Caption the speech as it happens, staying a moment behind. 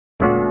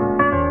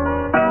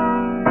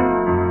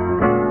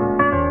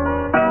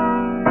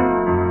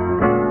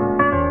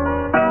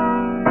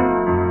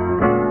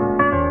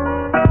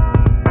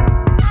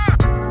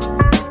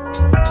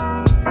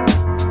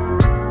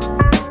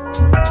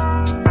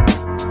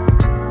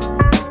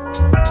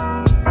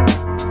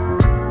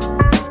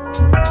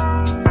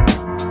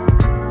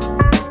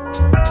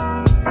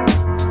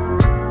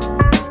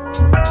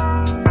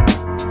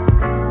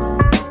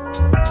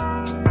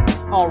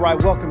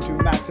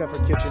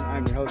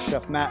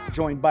Matt,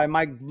 joined by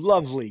my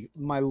lovely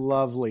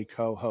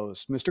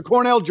co-host, Mr.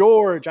 Cornell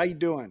George. How you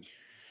doing?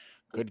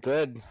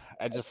 Good.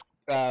 I just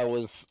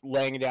was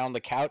laying down on the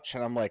couch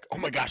and I'm like, oh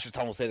my gosh, it's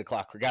almost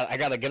 8:00. I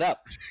gotta get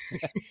up.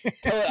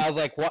 I was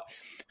like, what?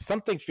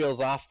 Something feels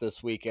off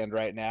this weekend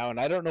right now, and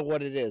I don't know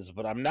what it is,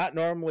 but I'm not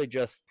normally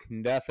just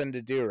nothing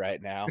to do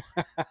right now.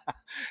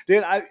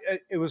 Dude, I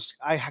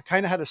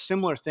kind of had a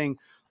similar thing.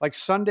 Like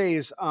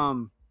Sundays,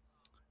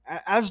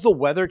 as the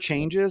weather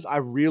changes, I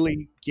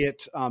really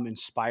get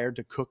inspired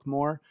to cook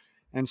more,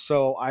 and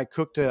so I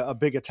cooked a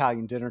big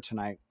Italian dinner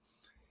tonight.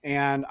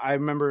 And I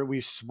remember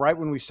right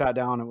when we sat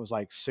down, it was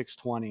like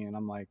 6:20, and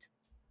I'm like,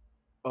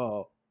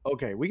 oh,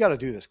 okay, we got to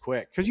do this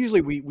quick, because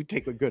usually we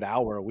take a good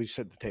hour. We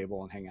sit at the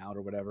table and hang out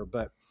or whatever.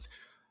 But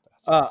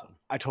awesome.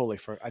 I totally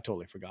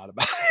forgot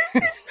about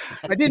it.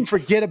 I didn't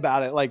forget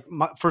about it. Like,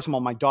 first of all,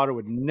 my daughter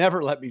would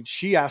never let me.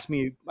 She asked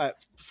me at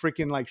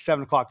freaking like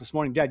 7:00 this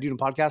morning, Dad, you doing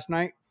podcast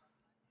tonight?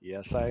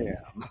 Yes, I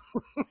am.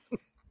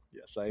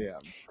 Yes, I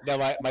am.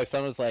 No, my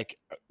son was like,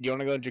 do you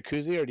want to go in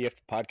jacuzzi or do you have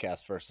to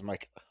podcast first? I'm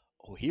like,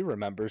 oh, he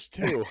remembers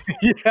too.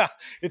 Yeah,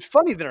 it's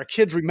funny that our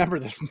kids remember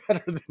this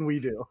better than we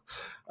do.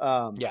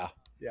 Yeah,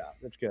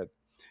 it's good.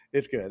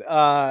 It's good.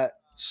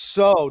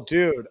 So,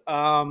 dude,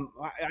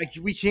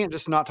 we can't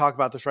just not talk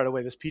about this right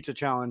away. This pizza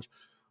challenge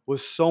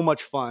was so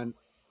much fun.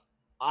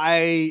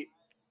 I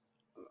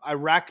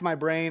racked my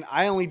brain.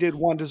 I only did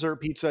one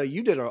dessert pizza.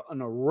 You did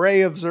an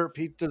array of dessert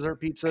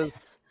pizzas.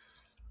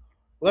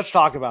 Let's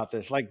talk about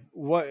this. Like,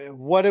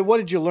 what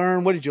did you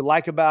learn? What did you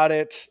like about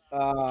it?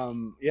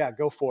 Yeah,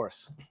 go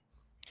forth.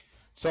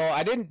 So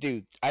I didn't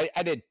do. I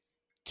did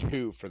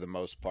two for the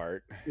most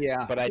part.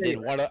 Yeah, but I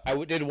did one. I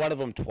did one of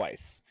them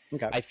twice.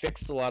 Okay. I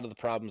fixed a lot of the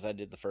problems I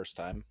did the first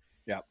time.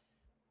 Yeah.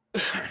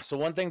 So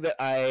one thing that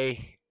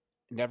I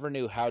never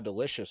knew how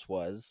delicious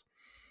was,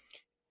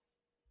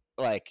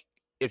 like,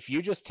 if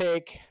you just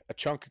take a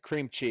chunk of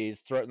cream cheese,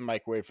 throw it in the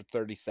microwave for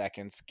 30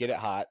 seconds, get it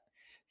hot,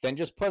 then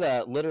just put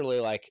literally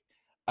like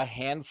a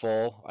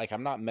handful, like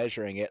I'm not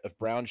measuring it, of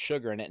brown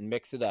sugar in it and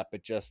mix it up.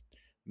 It just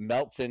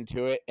melts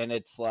into it, and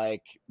it's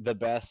like the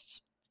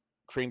best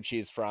cream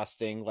cheese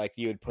frosting like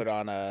you would put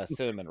on a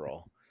cinnamon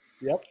roll.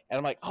 Yep. And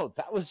I'm like, oh,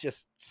 that was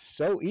just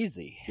so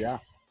easy. Yeah.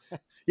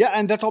 Yeah,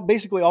 and that's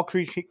basically all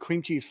cream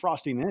cheese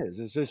frosting is.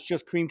 It's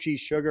just cream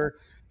cheese, sugar.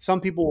 Some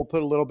people will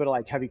put a little bit of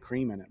like heavy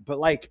cream in it, but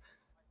like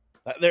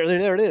there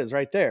it is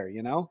right there,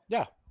 you know?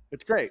 Yeah.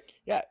 It's great.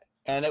 Yeah.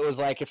 And it was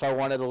like, if I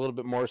wanted a little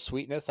bit more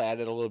sweetness, I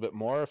added a little bit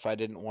more. If I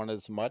didn't want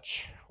as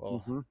much,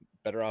 well,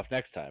 better off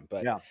next time.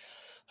 But yeah.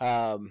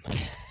 Or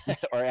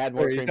add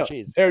more cream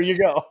cheese. There you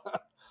go.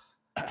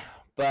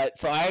 But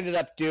so I ended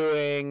up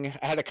I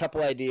had a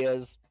couple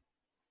ideas.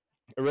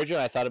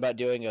 Originally, I thought about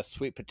doing a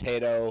sweet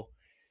potato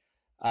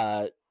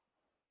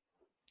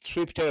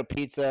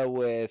pizza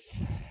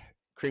with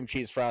cream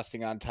cheese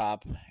frosting on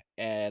top,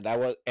 and I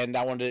wanted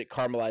to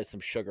caramelize some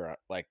sugar,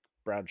 like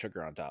brown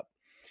sugar on top.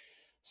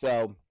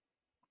 So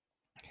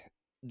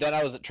then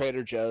I was at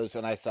Trader Joe's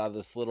and I saw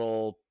this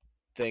little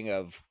thing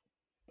of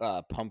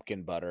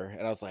pumpkin butter,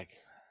 and I was like,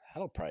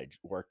 that'll probably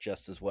work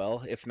just as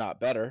well, if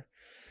not better.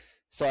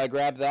 So I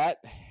grabbed that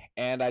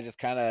and I just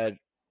kind of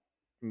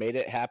made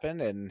it happen.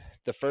 And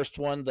the first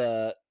one,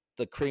 the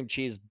cream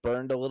cheese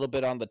burned a little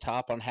bit on the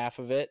top on half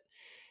of it.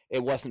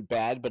 It wasn't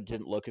bad, but it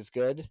didn't look as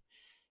good.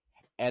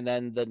 And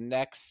then the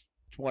next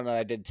one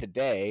I did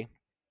today,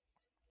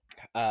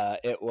 I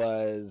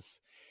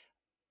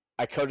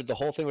coated the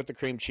whole thing with the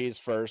cream cheese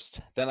first.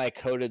 Then I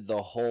coated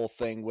the whole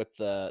thing with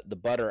the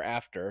butter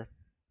after.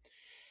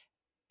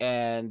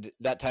 And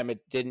that time it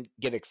didn't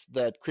get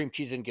the cream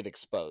cheese didn't get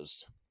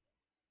exposed.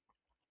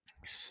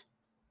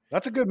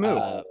 That's a good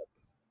move.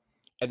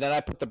 And then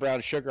I put the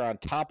brown sugar on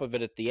top of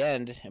it at the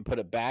end and put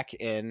it back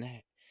in.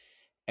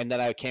 And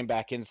then I came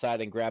back inside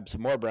and grabbed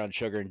some more brown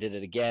sugar and did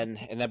it again.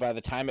 And then by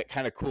the time it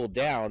kind of cooled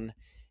down,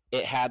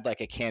 it had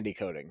like a candy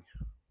coating.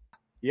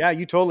 Yeah,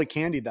 you totally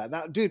candied that.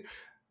 Now, dude,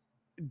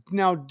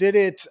 did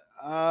it,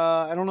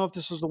 I don't know if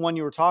this was the one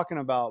you were talking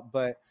about,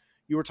 but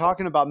you were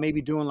talking about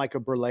maybe doing like a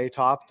brulee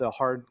top, the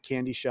hard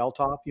candy shell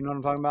top. You know what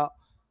I'm talking about?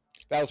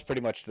 That was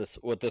pretty much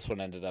what this one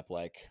ended up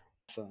like.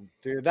 Awesome,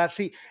 dude.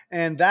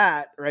 And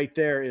that right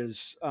there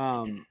is,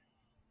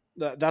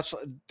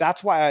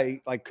 that's why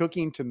I like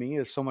cooking. To me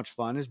is so much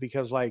fun, is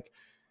because like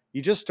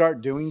you just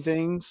start doing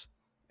things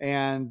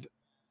and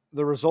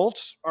the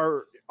results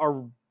are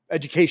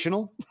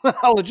educational.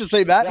 I'll just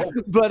say that. Yeah.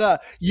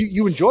 But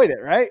you enjoyed it,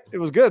 right? It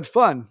was good,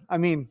 fun. I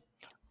mean,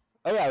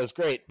 oh yeah, it was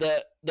great.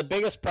 The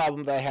biggest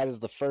problem that I had is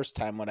the first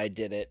time when I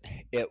did it,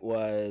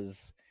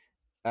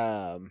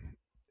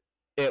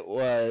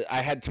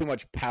 I had too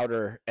much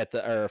powder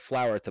or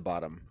flour at the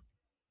bottom.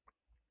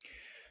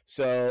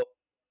 So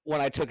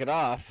when I took it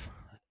off,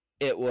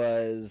 it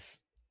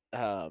was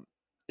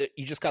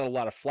you just got a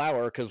lot of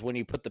flour, because when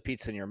you put the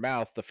pizza in your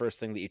mouth, the first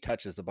thing that you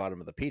touch is the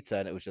bottom of the pizza,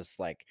 and it was just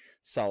like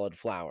solid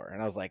flour.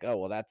 And I was like, oh,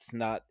 well, that's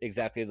not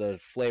exactly the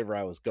flavor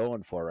I was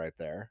going for right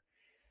there.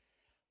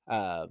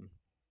 But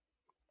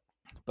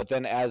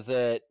then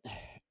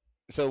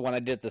so when I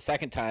did it the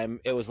second time,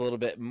 it was a little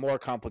bit more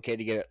complicated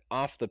to get it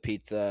off the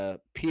pizza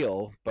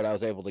peel, but I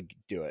was able to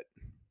do it.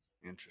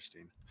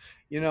 Interesting.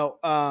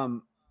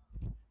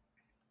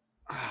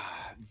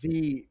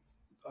 The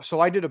so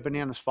I did a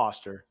bananas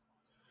Foster,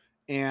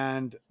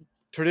 and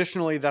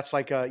traditionally that's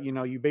like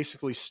you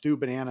basically stew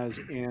bananas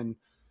in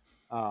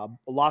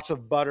lots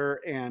of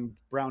butter and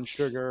brown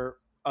sugar,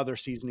 other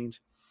seasonings,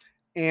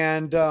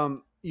 and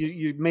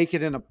you make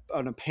it in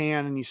a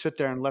pan, and you sit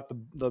there and let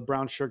the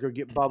brown sugar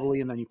get bubbly,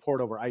 and then you pour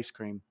it over ice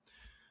cream.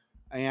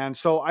 And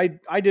so I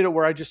did it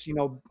where I just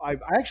I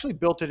actually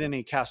built it in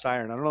a cast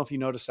iron. I don't know if you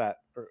noticed that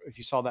or if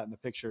you saw that in the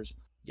pictures,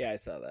 Yeah, I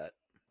saw that.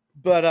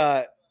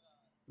 but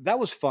that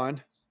was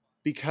fun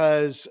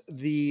because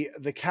the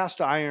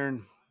cast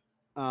iron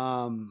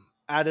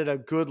added a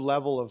good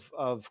level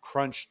of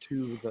crunch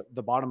to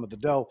the bottom of the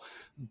dough.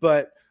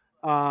 But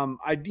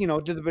I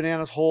did the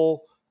bananas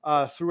whole,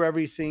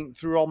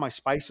 threw all my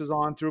spices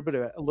on, threw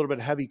a little bit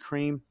of heavy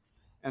cream,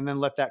 and then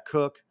let that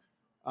cook.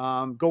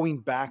 Going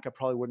back, I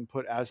probably wouldn't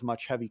put as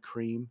much heavy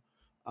cream.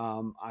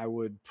 I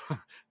would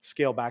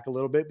scale back a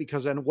little bit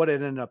because then what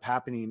ended up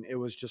happening, it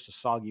was just a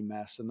soggy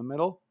mess in the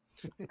middle.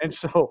 And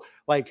so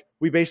like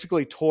we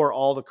basically tore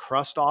all the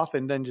crust off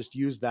and then just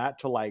used that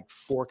to like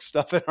fork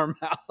stuff in our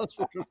mouths,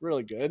 which was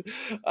really good.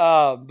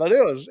 But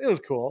it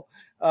was cool.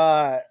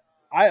 I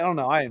don't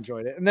know. I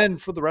enjoyed it. And then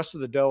for the rest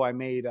of the dough, I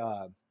made,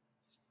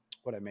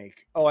 what I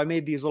make. Oh, I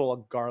made these little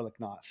garlic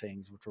knot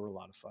things, which were a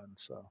lot of fun.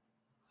 So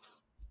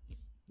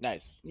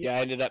nice. Yeah,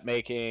 I ended up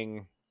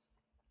making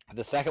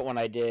the second one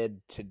I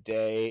did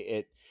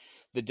today.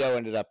 The dough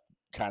ended up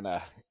kind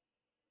of,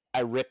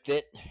 I ripped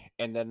it,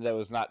 and then there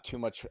was not too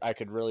much I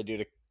could really do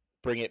to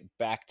bring it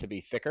back to be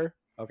thicker.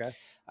 Okay.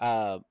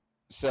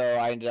 So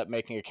I ended up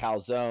making a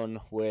calzone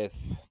with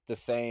the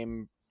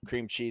same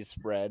cream cheese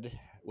spread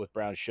with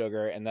brown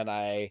sugar, and then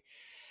I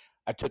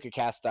took a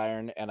cast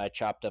iron and I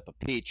chopped up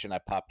a peach and I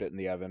popped it in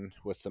the oven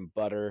with some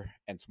butter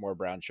and some more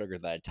brown sugar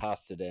that I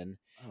tossed it in,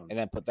 and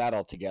then put that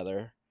all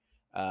together.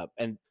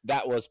 And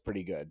that was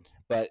pretty good.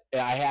 But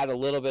I had a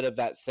little bit of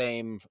that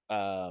same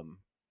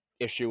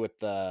issue with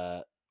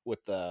the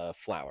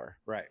flour.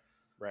 Right.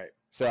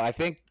 So I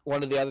think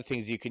one of the other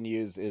things you can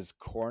use is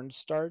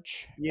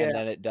cornstarch, Yeah. and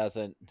then it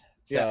doesn't.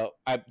 So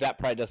that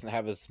probably doesn't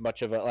have as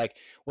much of a, like,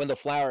 when the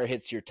flour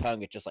hits your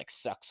tongue, it just like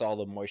sucks all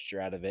the moisture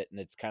out of it, and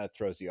it kind of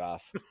throws you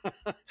off.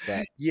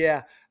 But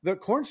yeah, the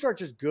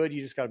cornstarch is good.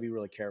 You just got to be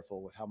really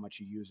careful with how much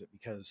you use it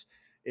because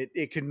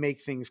it can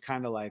make things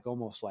kind of like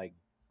almost like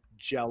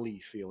jelly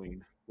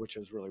feeling, which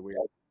is really weird.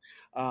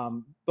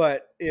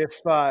 But if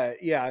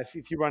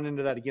you run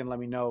into that again, let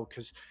me know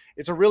because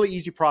it's a really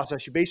easy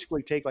process. You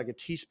basically take like a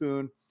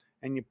teaspoon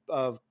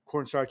of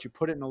cornstarch, you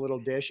put it in a little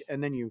dish,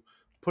 and then you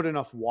put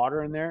enough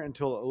water in there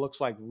until it looks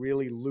like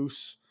really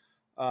loose,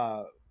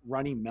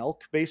 runny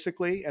milk,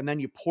 basically, and then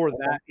you pour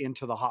that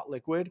into the hot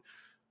liquid.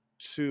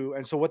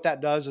 And so what that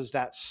does is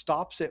that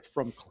stops it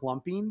from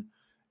clumping,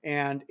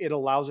 and it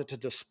allows it to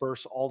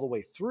disperse all the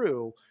way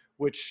through,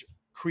 which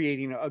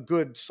creating a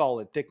good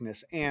solid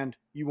thickness, and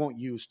you won't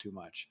use too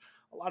much.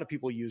 A lot of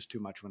people use too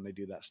much when they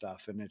do that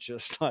stuff, and it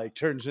just like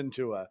turns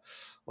into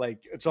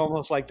it's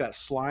almost like that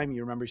slime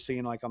you remember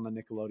seeing like on the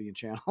Nickelodeon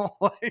channel.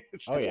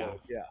 yeah.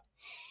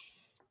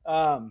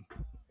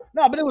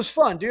 No, but it was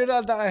fun, dude.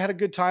 I had a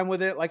good time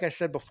with it. Like I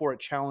said before, it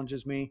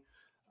challenges me.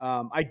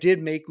 I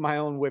did make my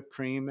own whipped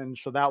cream, and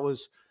so that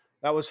was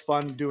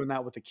fun doing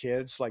that with the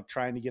kids, like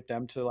trying to get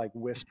them to like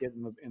whisk it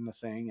in the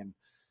thing. And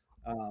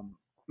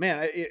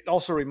man, it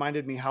also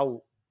reminded me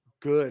how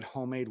good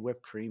homemade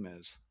whipped cream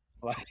is.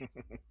 Like,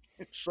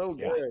 it's so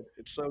good. Yeah.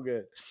 It's so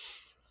good,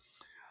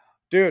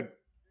 dude.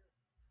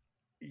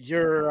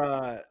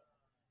 You're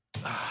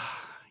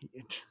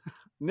it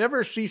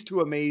never cease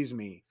to amaze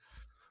me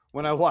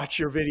when I watch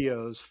your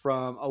videos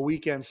from a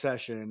weekend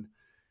session.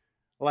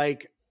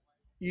 Like,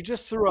 you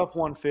just threw up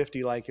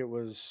 150 like it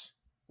was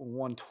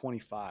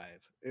 125.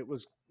 It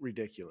was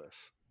ridiculous.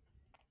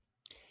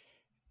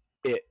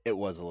 It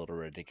was a little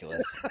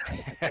ridiculous.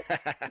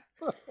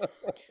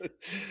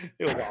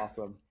 It was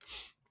awesome.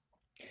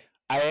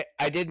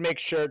 I did make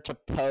sure to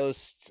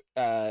post,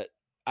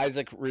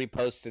 Isaac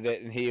reposted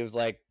it, and he was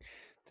like,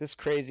 this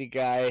crazy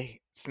guy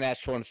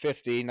snatched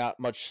 150 not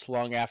much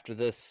long after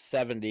this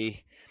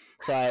 70.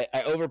 So I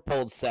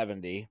overpulled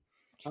 70.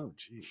 Oh,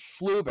 geez.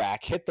 Flew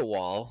back, hit the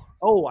wall.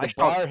 Oh, the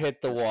bar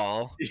hit the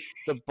wall.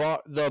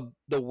 The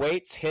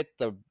weights hit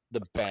the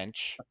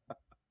bench.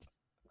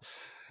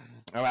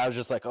 And I was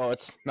just like, oh,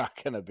 it's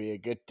not going to be a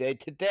good day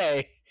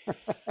today.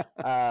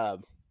 But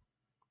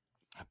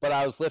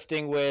I was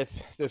lifting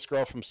with this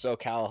girl from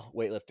SoCal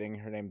weightlifting.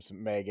 Her name's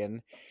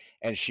Megan,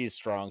 and she's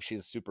strong.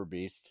 She's a super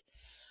beast.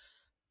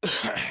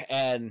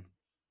 And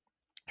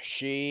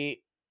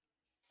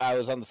I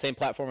was on the same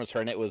platform as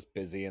her, and it was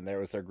busy, and there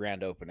was their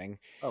grand opening.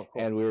 Oh,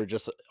 cool. And we were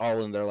just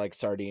all in there like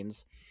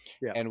sardines.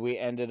 Yeah. And we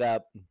ended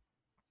up,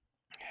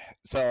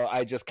 so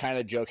I just kind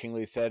of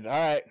jokingly said, all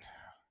right,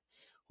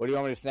 what do you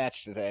want me to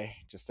snatch today?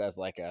 Just as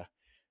like a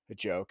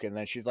joke. And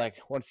then she's like,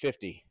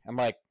 150. I'm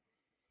like,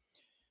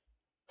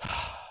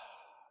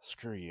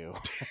 screw you.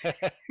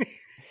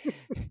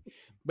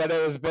 But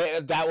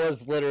that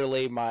was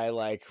literally my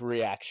like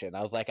reaction.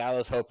 I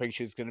was hoping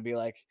she was going to be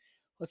like,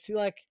 let's see,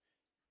 like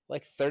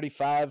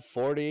 35,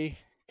 40.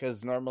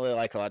 Because normally,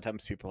 like, a lot of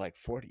times people are like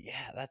 40.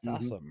 Yeah, that's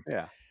awesome.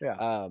 Yeah.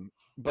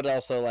 But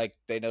also, like,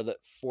 they know that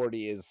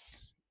 40 is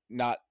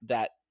not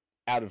that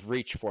out of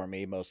reach for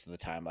me most of the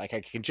time. Like,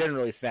 I can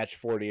generally snatch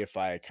 40 if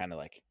I kind of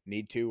like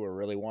need to or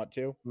really want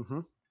to.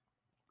 Mm-hmm.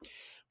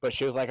 But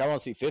she was like, I want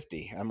to see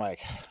 50. I'm like,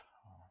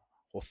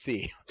 we'll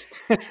see.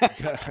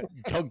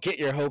 Don't get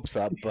your hopes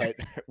up, but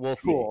we'll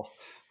see. Cool.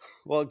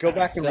 Well, go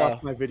back and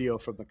watch my video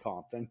from the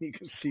comp, then you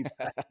can see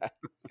that.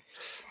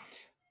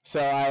 So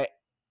I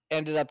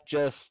ended up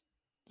just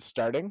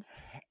starting,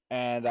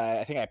 and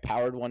I think I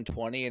powered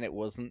 120, and it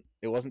wasn't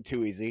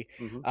too easy.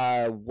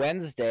 Mm-hmm.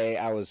 Wednesday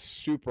I was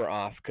super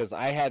off because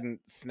I hadn't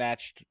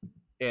snatched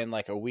in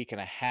like a week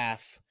and a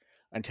half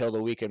until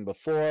the weekend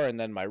before, and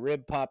then my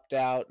rib popped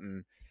out,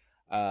 and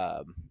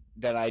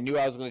then I knew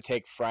I was going to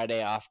take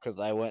Friday off because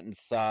I went and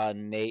saw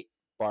Nate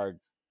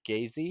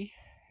Bargatze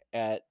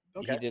at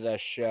he did a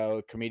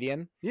show,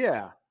 comedian.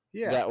 Yeah.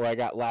 That where I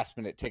got last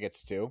minute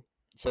tickets to.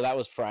 So that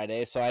was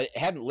Friday. So I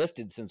hadn't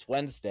lifted since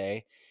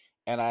Wednesday,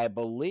 and I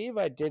believe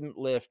I didn't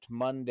lift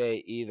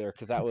Monday either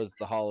because that was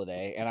the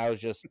holiday, and I was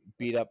just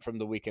beat up from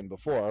the weekend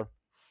before.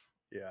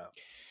 Yeah.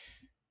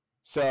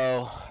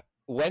 So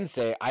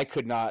Wednesday I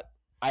could not.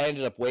 I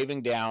ended up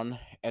waving down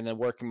and then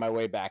working my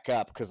way back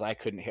up because I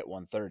couldn't hit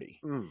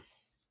 130.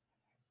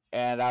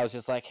 And I was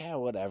just like, yeah,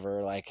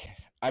 whatever. Like,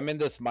 I'm in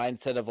this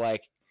mindset of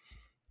like,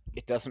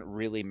 it doesn't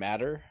really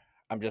matter.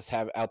 I'm just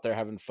out there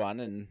having fun.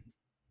 And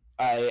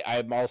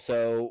I'm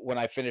also, when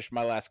I finished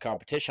my last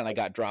competition, I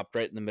got dropped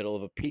right in the middle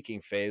of a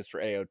peaking phase for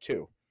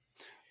AO2.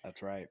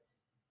 That's right.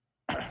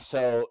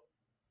 So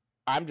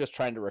I'm just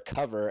trying to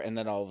recover, and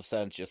then all of a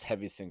sudden it's just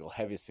heavy single,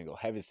 heavy single,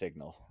 heavy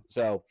signal.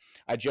 So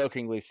I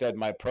jokingly said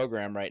my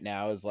program right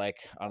now is like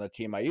on a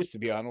team I used to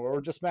be on where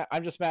I'm just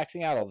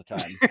maxing out all the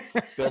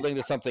time, building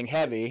to something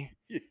heavy,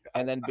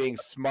 and then being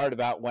smart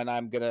about when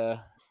I'm going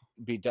to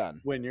be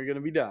done. When you're going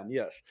to be done,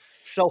 yes.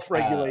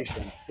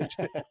 Self-regulation.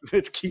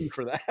 It's key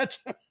for that.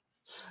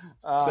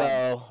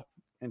 So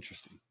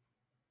interesting.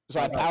 So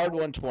I powered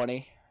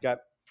 120. Got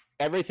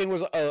everything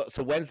was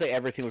so Wednesday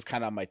everything was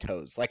kind of on my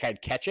toes. Like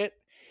I'd catch it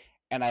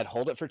and I'd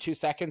hold it for 2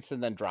 seconds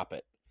and then drop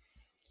it.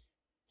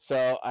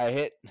 So I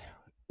hit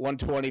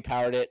 120,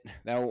 powered it,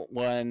 then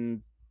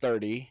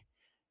 130,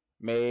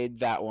 made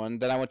that one.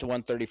 Then I went to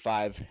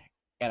 135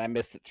 and I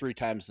missed it 3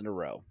 times in a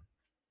row.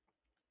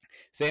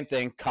 Same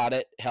thing, caught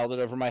it, held it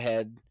over my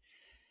head,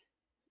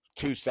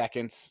 2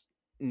 seconds,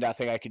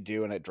 nothing I could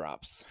do, and it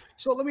drops.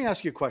 So let me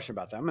ask you a question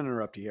about that. I'm going to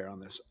interrupt you here on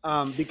this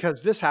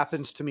because this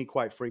happens to me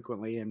quite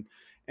frequently,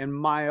 and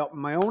my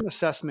own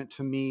assessment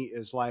to me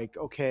is like,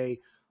 okay,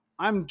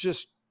 I'm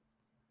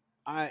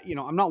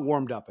not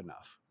warmed up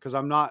enough because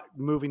I'm not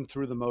moving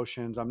through the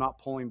motions. I'm not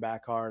pulling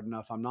back hard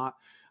enough.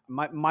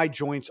 My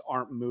joints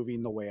aren't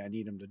moving the way I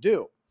need them to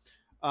do.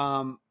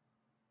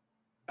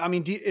 I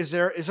mean, is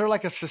there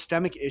like a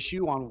systemic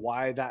issue on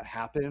why that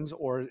happens,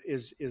 or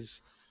is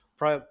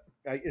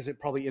it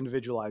probably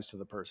individualized to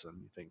the person,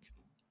 you think?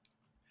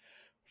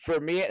 For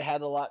me, it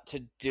had a lot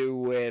to do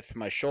with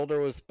my shoulder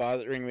was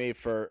bothering me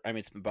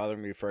it's been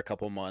bothering me for a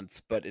couple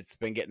months, but it's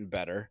been getting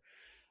better.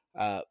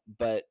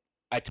 But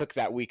I took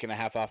that week and a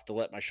half off to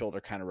let my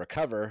shoulder kind of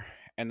recover,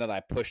 and then I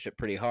pushed it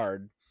pretty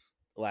hard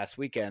last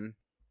weekend.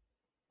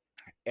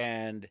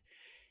 And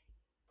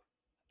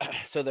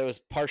so there was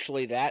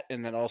partially that,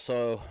 and then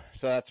also,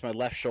 so that's my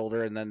left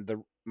shoulder, and then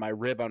my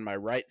rib on my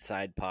right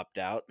side popped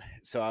out.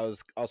 So I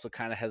was also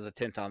kind of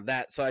hesitant on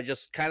that. So I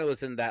just kind of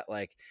was in that,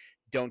 like,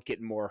 don't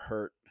get more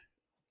hurt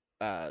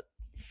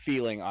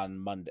feeling on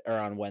Monday or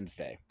on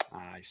Wednesday.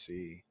 I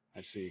see.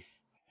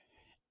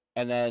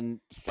 And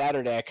then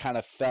Saturday, I kind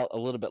of felt a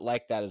little bit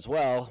like that as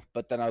well.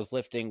 But then I was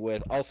lifting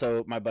with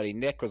also my buddy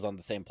Nick was on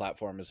the same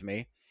platform as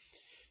me.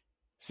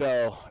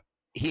 So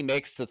he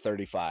makes the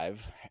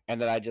 35.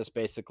 And then I just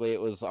basically, it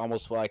was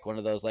almost like one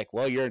of those, like,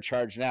 well, you're in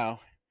charge now.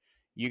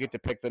 You get to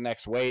pick the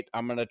next weight.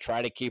 I'm going to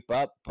try to keep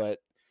up, but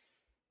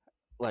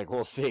like,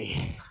 we'll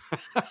see.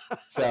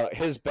 So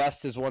his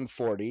best is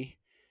 140.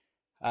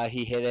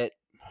 He hit it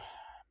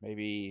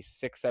maybe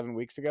 6-7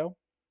 weeks ago.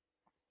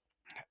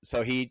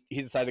 So he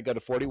decided to go to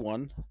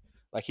 41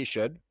 like he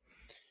should.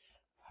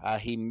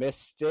 He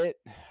missed it.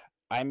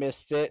 I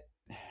missed it.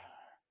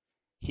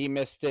 He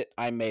missed it.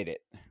 I made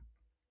it.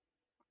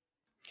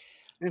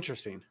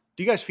 Interesting.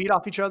 Do you guys feed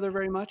off each other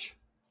very much?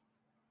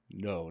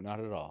 No, not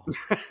at all.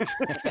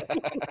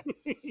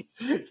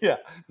 Yeah,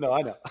 no,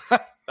 I know.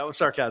 That was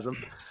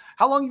sarcasm.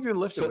 How long have you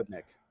lifted with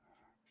Nick?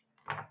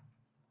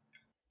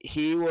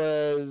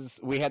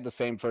 We had the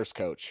same first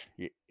coach.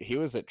 He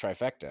was at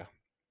Trifecta.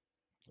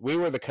 We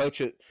were the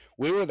coaches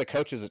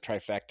at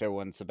Trifecta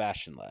when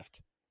Sebastian left.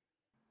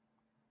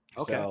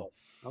 Okay. So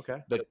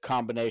okay. The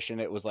combination,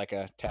 it was like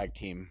a tag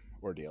team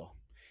ordeal.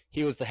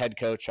 He was the head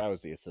coach. I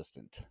was the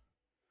assistant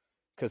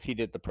because he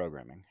did the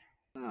programming.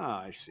 Oh,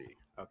 I see.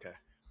 Okay.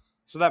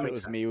 So that If it makes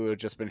was sense. me, we would have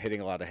just been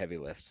hitting a lot of heavy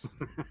lifts.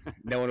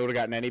 No one would have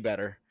gotten any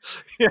better.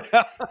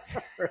 Yeah.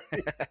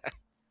 Right.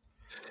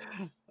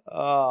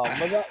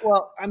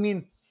 Well, I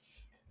mean,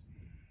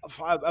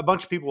 a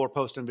bunch of people were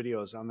posting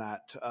videos on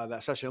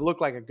that session. It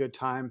looked like a good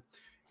time,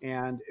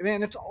 and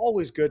man, it's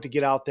always good to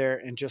get out there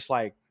and just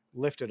like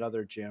lift at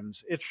other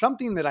gyms. It's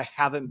something that I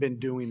haven't been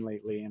doing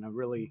lately, and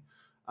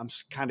I'm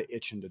kind of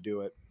itching to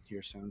do it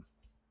here soon.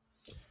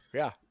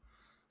 Yeah.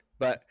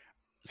 But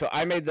so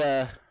I made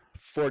the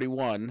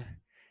 41,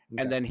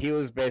 Okay. and then he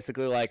was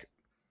basically like,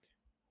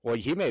 well,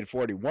 he made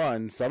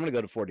 41, so I'm going to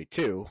go to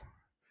 42.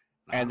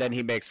 And then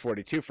he makes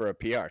 42 for a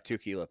PR, 2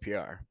 kilo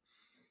PR.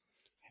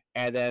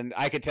 And then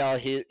I could tell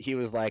he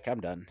was like, I'm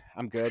done.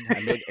 I'm good.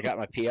 I got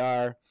my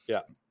PR.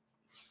 Yeah.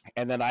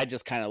 And then I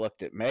just kind of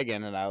looked at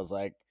Megan and I was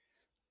like,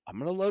 I'm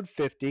going to load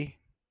 50.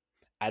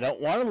 I don't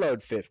want to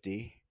load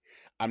 50.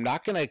 I'm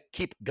not going to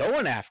keep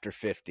going after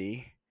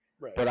 50,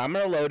 Right. but I'm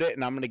going to load it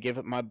and I'm going to give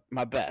it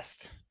my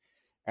best.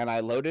 And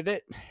I loaded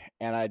it,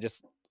 and I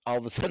just, all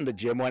of a sudden the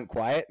gym went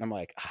quiet, and I'm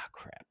like,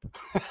 crap.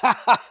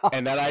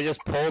 And then I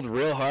just pulled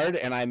real hard,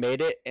 and I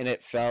made it, and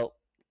it felt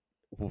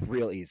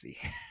real easy.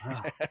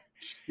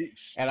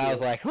 And I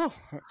was like, oh,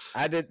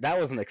 that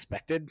wasn't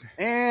expected.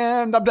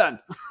 And I'm done.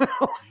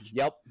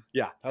 Yep.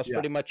 Yeah. That was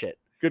pretty much it.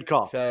 Good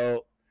call.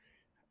 So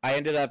I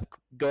ended up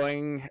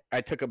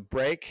I took a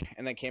break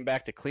and then came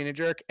back to clean and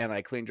jerk, and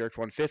I clean jerked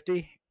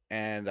 150,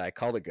 and I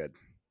called it good.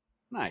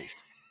 Nice.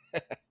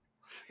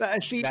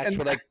 That's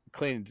what I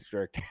clean and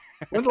jerked.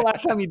 When's the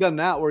last time you done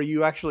that where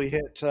you actually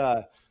hit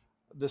the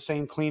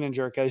same clean and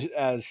jerk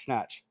as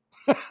snatch?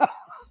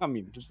 I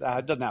mean,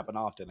 that doesn't happen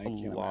often.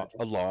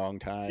 A long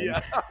time.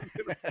 Yeah.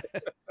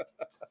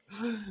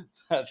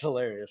 That's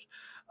hilarious.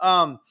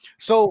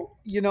 So,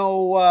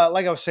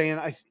 like I was saying,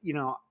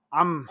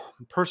 I'm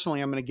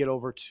going to get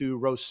over to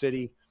Rose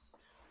City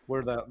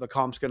where the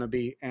comp's going to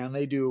be. And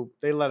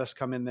they let us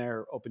come in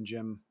there, open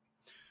gym.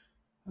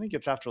 I think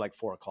it's after like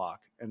 4:00.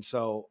 And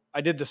so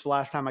I did this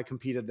last time I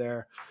competed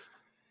there,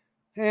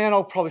 and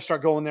I'll probably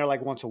start going there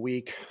like once a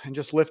week and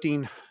just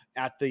lifting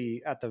at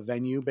the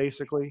venue,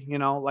 basically,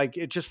 like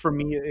it just, for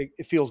me,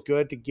 it feels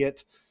good to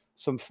get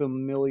some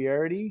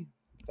familiarity,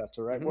 if that's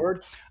the right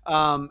word,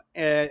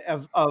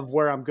 of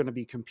where I'm going to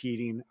be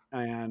competing.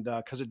 And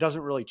cause it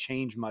doesn't really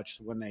change much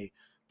when they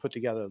put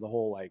together the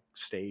whole like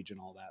stage and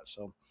all that.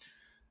 So,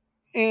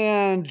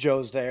 and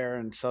Joe's there.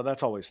 And so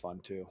that's always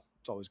fun too.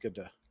 It's always good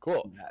to.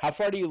 Cool. How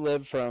far do you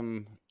live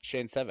from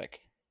Shane Sevick?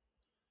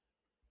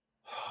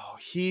 Oh,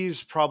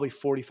 he's probably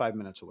 45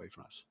 minutes away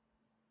from us.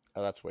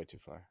 Oh, that's way too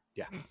far.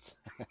 Yeah.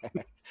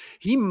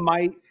 He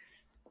might.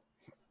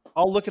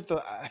 I'll look at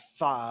I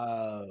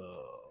thought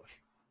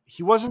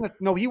he wasn't.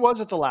 He was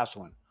at the last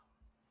one.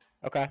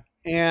 Okay.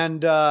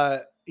 And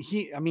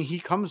he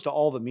comes to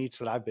all the meets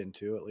that I've been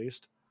to, at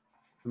least.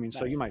 Nice.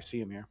 So you might see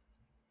him here.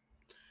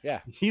 Yeah.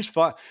 He's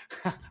fun.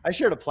 I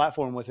shared a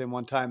platform with him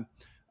one time.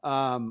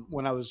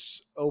 When I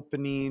was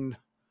opening,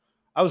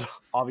 I was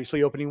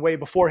obviously opening way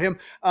before him.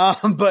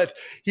 But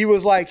he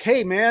was like,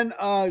 hey man,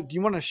 do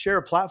you want to share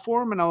a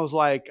platform? And I was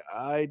like,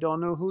 I don't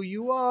know who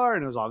you are.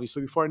 And it was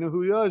obviously before I knew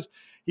who he was.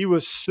 He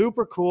was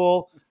super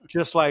cool.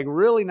 Just like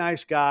really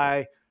nice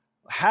guy,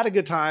 had a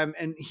good time.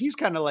 And he's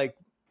kind of like,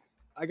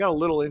 I got a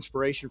little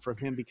inspiration from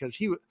him because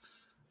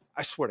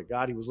I swear to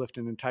God, he was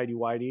lifting in tighty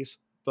whities,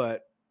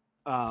 but,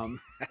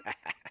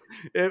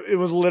 it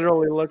was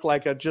literally looked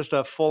like just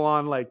a full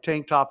on like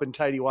tank top and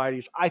tighty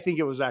whities. I think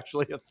it was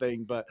actually a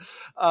thing, but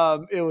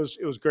it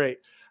was great.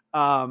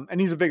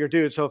 And he's a bigger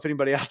dude, so if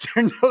anybody out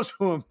there knows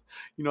who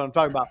you know what I'm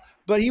talking about.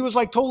 But he was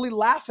like totally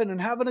laughing and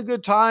having a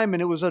good time,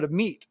 and it was at a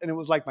meet, and it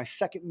was like my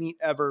second meet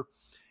ever,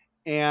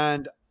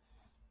 and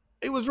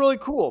it was really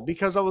cool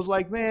because I was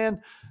like,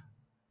 man,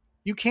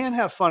 you can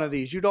have fun of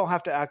these. You don't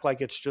have to act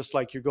like it's just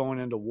like you're going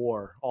into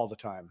war all the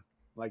time.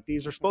 Like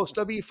these are supposed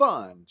to be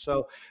fun.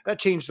 So that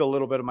changed a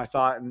little bit of my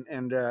thought,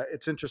 and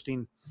it's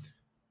interesting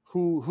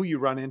who you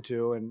run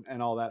into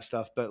and all that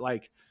stuff. But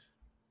like,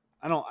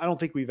 I don't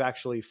think we've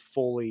actually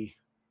fully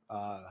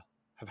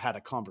have had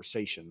a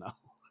conversation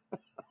though.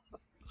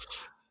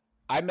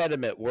 I met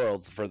him at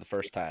Worlds for the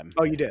first time.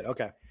 Oh, you did?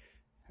 Okay.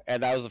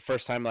 And that was the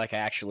first time like I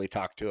actually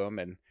talked to him,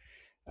 and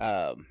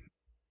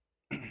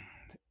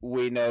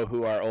we know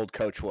who our old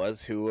coach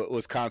was, who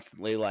was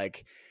constantly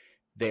like,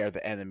 they are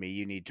the enemy.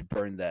 You need to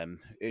burn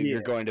them.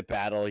 You're going to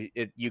battle.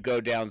 You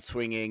go down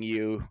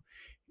swinging.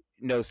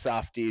 No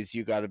softies.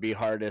 You got to be the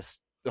hardest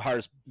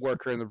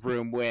worker in the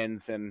room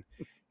wins. And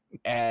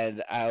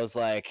I was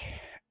like,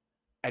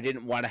 I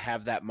didn't want to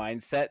have that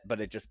mindset, but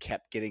it just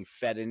kept getting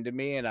fed into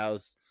me. And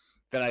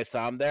then I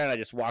saw him there, and I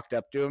just walked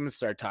up to him and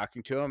started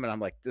talking to him. And I'm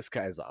like, this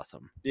guy's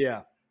awesome.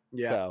 Yeah.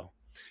 Yeah. So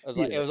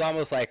it was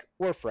almost like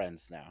we're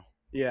friends now.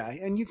 Yeah,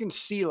 and you can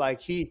see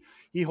like he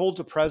holds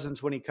a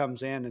presence when he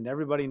comes in, and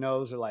everybody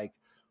knows like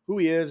who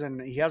he is,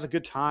 and he has a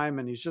good time,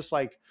 and he's just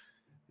like,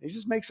 he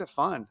just makes it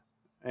fun,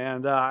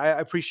 and I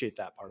appreciate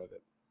that part of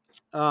it.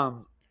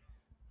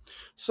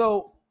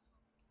 So,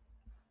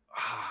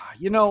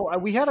 we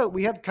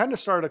had kind of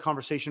started a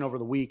conversation over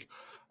the week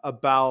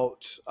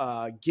about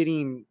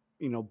getting,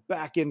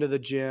 back into the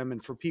gym,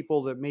 and for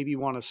people that maybe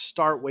want to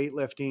start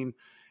weightlifting.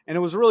 And it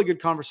was a really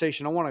good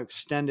conversation. I want to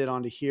extend it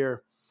onto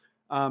here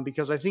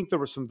because I think there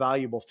were some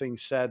valuable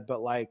things said.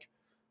 But like,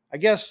 I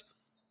guess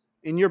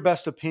in your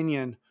best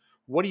opinion,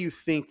 what do you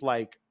think?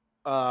 Like,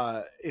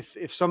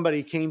 if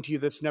somebody came to you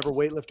that's never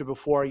weightlifted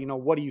before,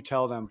 what do you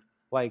tell them?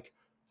 Like,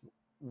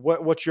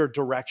 what's your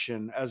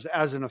direction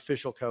as an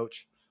official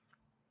coach?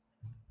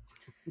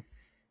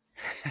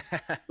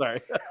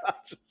 Sorry.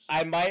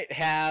 I might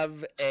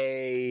have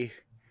a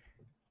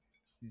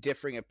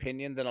differing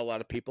opinion than a lot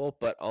of people,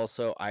 but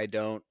also I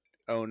don't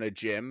own a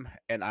gym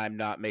and I'm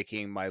not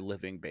making my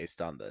living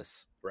based on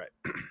this. Right.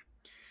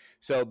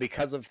 So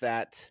because of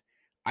that,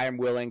 I am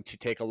willing to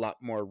take a lot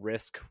more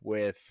risk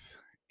with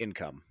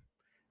income.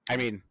 I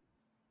mean,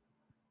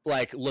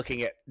 like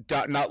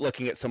not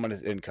looking at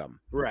someone's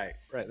income. Right.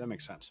 That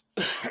makes sense.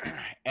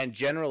 And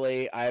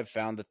generally, I've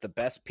found that the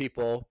best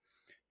people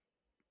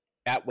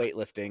at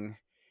weightlifting,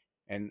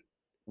 and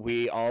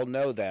we all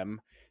know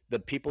them, the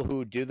people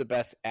who do the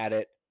best at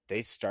it,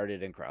 they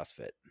started in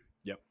CrossFit.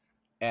 Yep.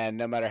 And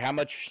no matter how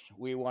much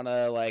we want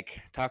to like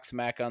talk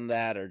smack on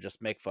that or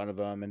just make fun of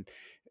them and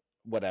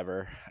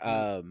whatever,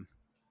 that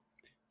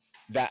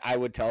I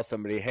would tell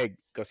somebody, hey,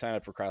 go sign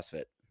up for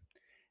CrossFit,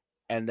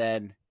 and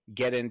then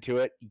get into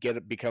it,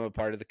 become a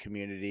part of the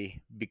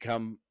community,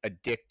 become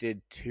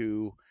addicted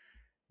to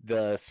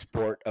the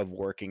sport of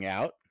working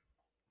out.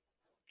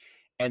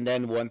 And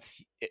then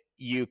once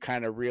you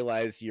kind of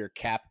realize you're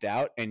capped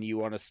out and you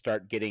want to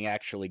start getting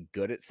actually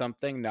good at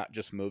something, not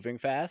just moving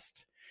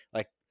fast,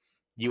 like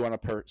you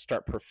want to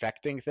start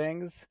perfecting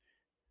things,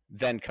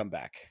 then come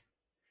back.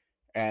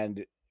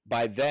 And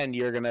by then,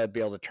 you're going to be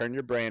able to turn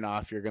your brain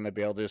off. You're going to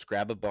be able to just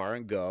grab a bar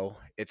and go.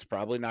 It's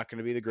probably not going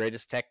to be the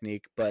greatest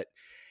technique, but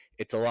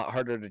it's a lot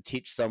harder to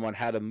teach someone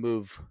how to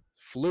move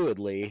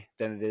fluidly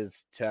than it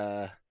is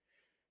to,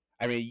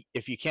 I mean,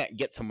 if you can't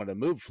get someone to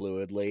move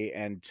fluidly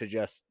and to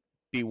just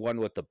be one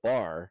with the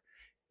bar,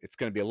 it's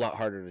going to be a lot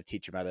harder to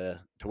teach them how to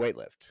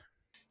weightlift.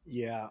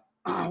 Yeah.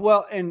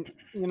 Well, and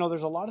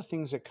there's a lot of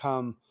things that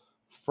come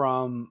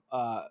from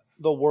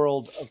the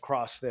world of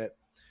CrossFit.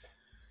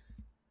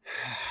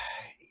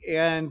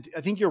 And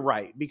I think you're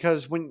right,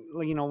 because when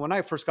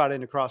I first got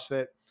into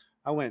CrossFit,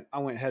 I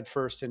went head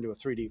first into a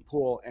 3D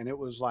pool, and it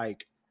was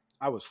like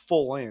I was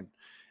full in,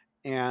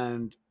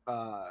 and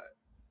I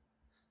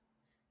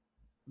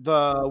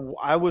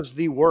was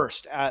the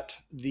worst at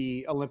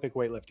the Olympic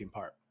weightlifting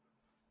part.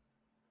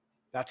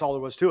 That's all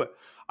there was to it.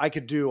 I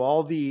could do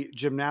all the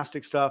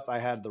gymnastic stuff. I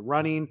had the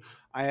running.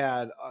 I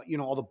had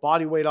all the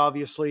body weight,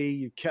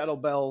 obviously,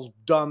 kettlebells,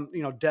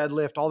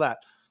 deadlift, all that.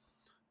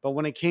 But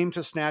when it came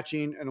to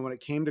snatching and when it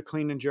came to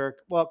clean and jerk,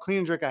 clean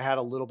and jerk, I had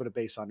a little bit of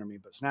base under me,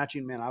 but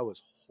snatching, man, I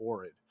was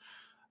horrid.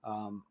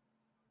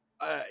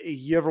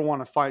 You ever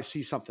want to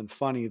see something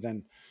funny,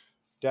 then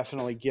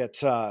definitely get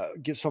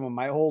some of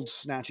my old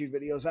snatching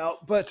videos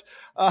out. But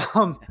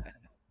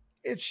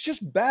it's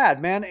just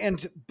bad, man.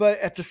 But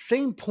at the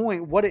same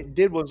point, what it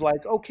did was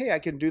like, okay, I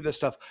can do this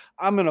stuff.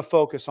 I'm going to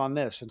focus on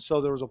this. And so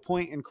there was a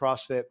point in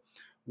CrossFit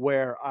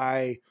where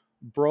I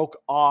broke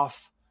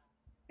off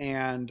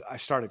and I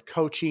started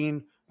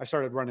coaching. I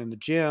started running the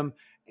gym,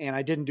 and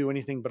I didn't do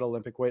anything but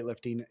Olympic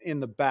weightlifting in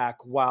the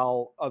back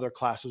while other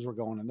classes were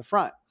going in the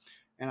front.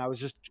 And I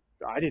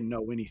didn't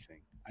know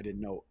anything.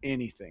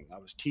 I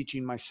was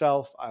teaching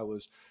myself. I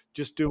was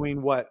just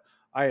doing what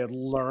I had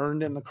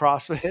learned in the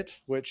CrossFit,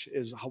 which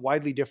is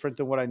widely different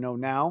than what I know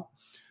now.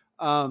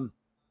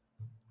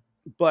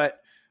 But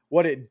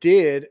what it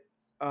did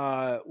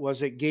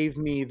was it gave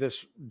me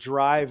this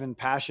drive and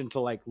passion to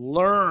like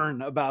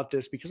learn about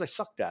this, because I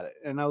sucked at it.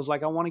 And I was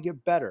like, I want to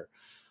get better.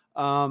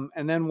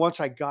 And then once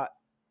I got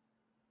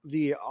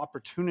the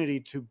opportunity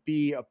to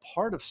be a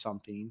part of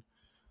something,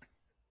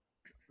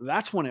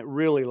 that's when it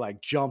really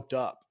like jumped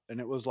up, and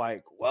it was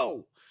like,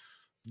 whoa,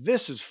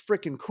 this is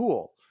freaking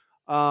cool.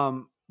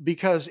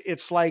 Because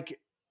it's like,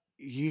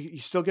 you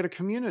still get a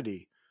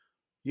community.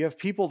 You have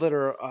people that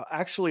are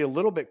actually a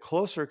little bit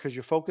closer because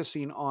you're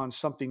focusing on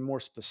something more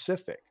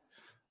specific.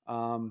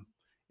 You're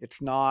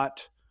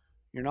not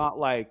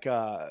like,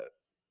 I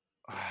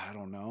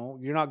don't know,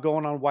 you're not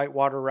going on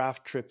whitewater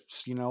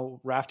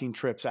rafting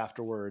trips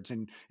afterwards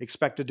and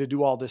expected to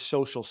do all this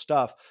social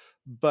stuff,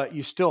 but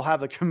you still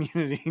have a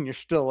community, and you're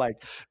still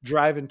like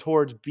driving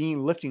towards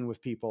lifting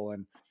with people,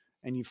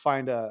 and you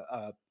find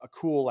a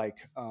cool, like,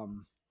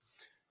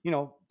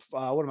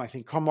 what am I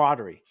thinking?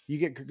 Camaraderie. You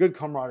get good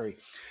camaraderie.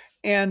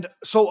 And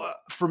so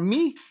for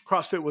me,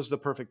 CrossFit was the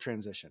perfect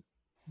transition.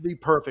 I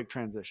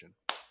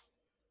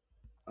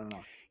don't know.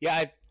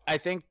 Yeah, I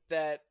think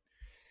that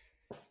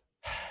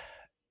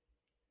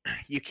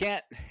you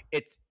can't,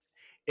 it's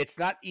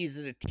not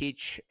easy to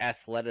teach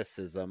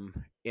athleticism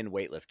in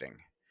weightlifting.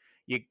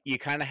 You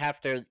kind of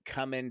have to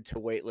come into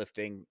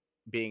weightlifting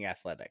being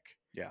athletic.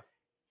 Yeah.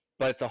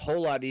 But it's a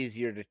whole lot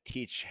easier to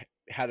teach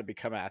how to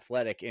become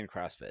athletic in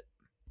CrossFit.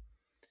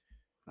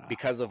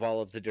 because of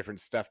all of the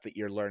different stuff that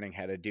you're learning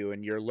how to do,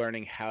 and you're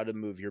learning how to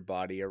move your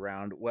body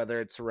around,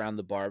 whether it's around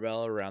the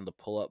barbell, around the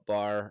pull-up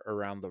bar,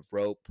 around the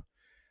rope,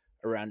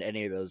 around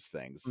any of those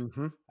things.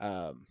 Mm-hmm.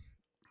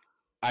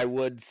 I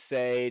would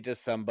say to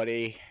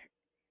somebody,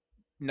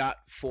 not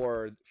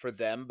for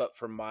them, but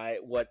for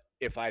what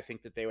if I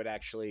think that they would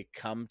actually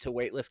come to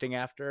weightlifting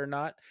after or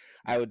not,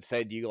 I would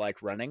say, do you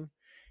like running?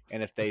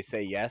 And if they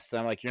say yes,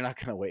 then I'm like, you're not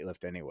going to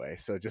weightlift anyway,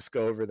 so just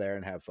go over there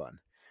and have fun.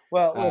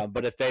 Well,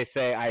 But if they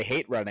say I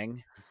hate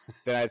running,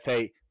 then I'd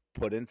say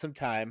put in some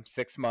time,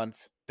 6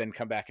 months, then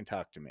come back and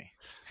talk to me.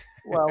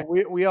 well,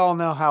 we all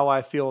know how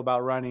I feel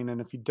about running, and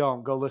if you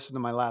don't, go listen to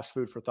my last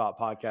Food for Thought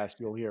podcast.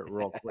 You'll hear it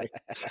real quick.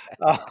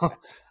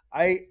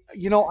 I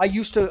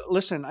used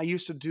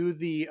to do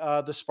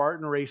the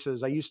Spartan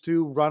races. I used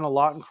to run a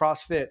lot in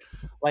CrossFit.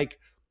 Like,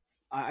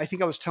 I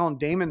think I was telling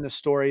Damon this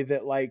story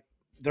that, like,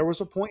 there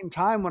was a point in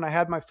time when I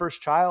had my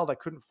first child, I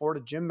couldn't afford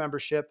a gym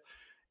membership,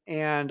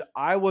 and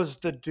I was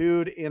the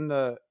dude in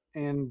the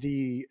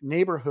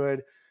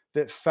neighborhood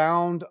that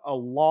found a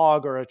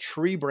log or a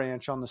tree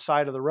branch on the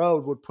side of the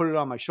road, would put it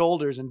on my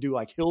shoulders and do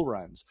like hill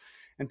runs.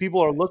 And people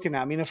are looking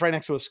at me, and it's right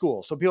next to a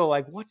school. So people are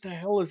like, what the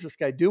hell is this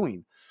guy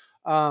doing?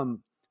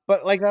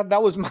 But like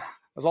that was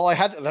that's all I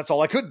had. That's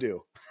all I could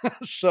do.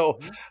 So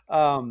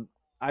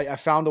I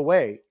found a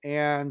way,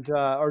 and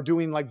or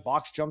doing like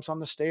box jumps on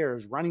the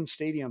stairs, running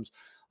stadiums.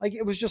 Like,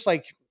 it was just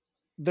like,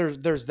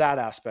 there's that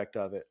aspect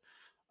of it.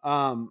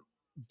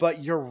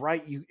 But you're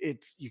right.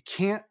 You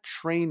can't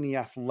train the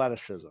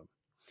athleticism.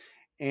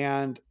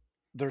 And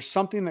there's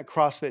something that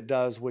CrossFit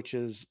does, which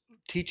is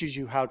teaches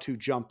you how to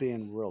jump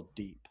in real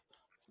deep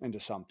into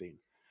something.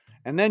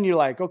 And then you're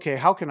like, okay,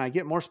 how can I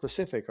get more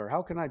specific, or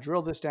how can I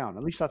drill this down?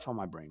 At least that's how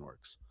my brain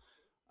works.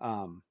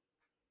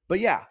 But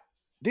yeah,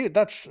 dude,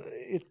 that's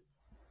it.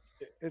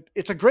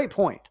 It's a great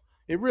point.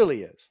 It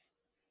really is.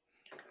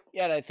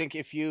 Yeah, and I think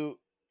if you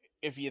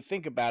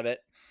think about it,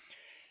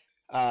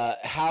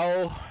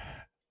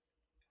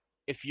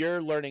 if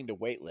you're learning to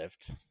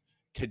weightlift,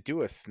 to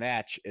do a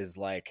snatch is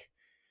like,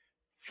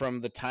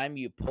 from the time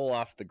you pull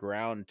off the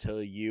ground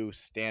till you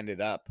stand it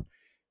up,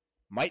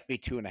 might be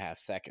 2.5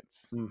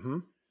 seconds. Mm-hmm.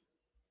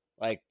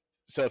 Like,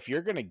 so if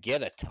you're going to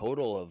get a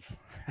total of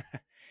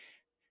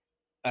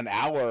an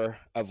hour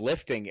of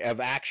lifting, of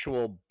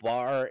actual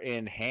bar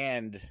in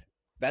hand,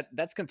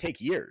 that's going to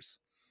take years.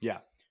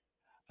 Yeah.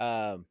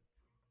 I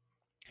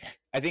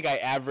think I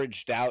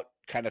averaged out,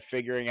 kind of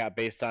figuring out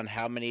based on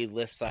how many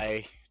lifts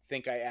I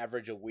think I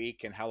average a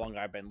week and how long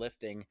I've been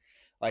lifting.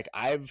 Like,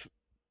 I've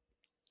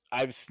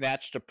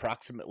snatched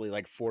approximately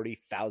like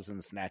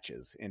 40,000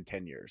 snatches in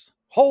 10 years.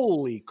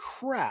 Holy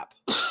crap.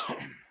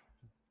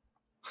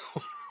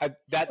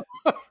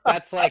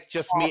 That's like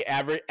just me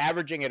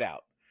averaging it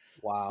out.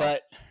 Wow.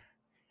 But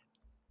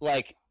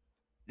like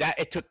that,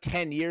 it took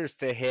 10 years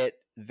to hit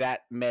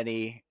that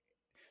many.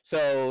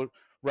 So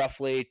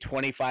roughly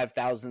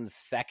 25,000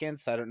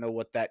 seconds. I don't know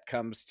what that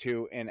comes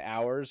to in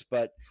hours,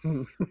 but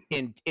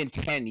in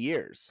 10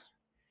 years.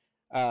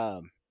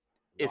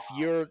 If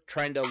you're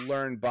trying to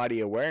learn body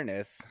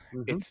awareness,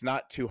 it's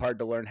not too hard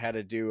to learn how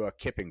to do a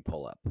kipping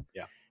pull-up.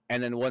 Yeah.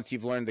 And then once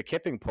you've learned the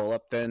kipping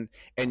pull-up, then,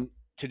 and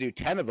to do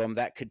 10 of them,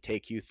 that could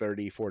take you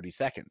 30, 40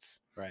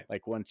 seconds. Right.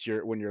 Like when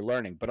you're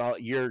learning,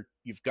 but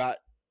you've got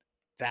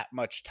that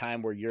much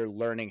time where you're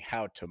learning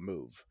how to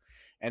move.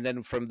 And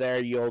then from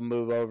there, you'll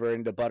move over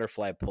into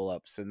butterfly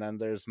pull-ups, and then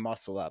there's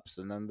muscle ups,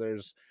 and then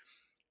there's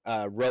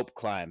rope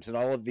climbs, and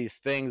all of these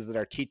things that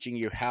are teaching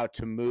you how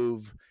to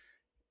move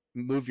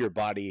your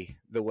body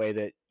the way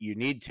that you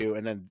need to.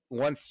 And then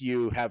once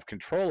you have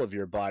control of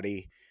your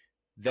body,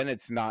 then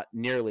it's not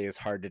nearly as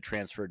hard to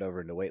transfer it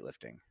over into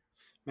weightlifting.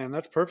 Man,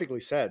 that's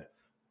perfectly said.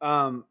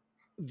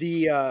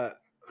 The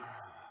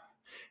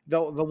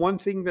one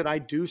thing that I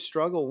do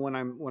struggle when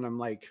I'm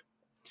like,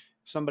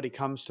 somebody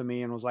comes to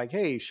me and was like,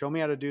 hey, show me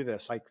how to do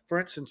this. Like, for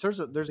instance,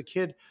 there's a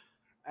kid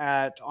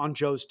on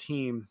Joe's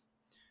team.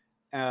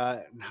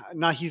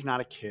 He's not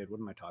a kid. What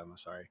am I talking about?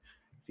 Sorry.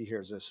 If he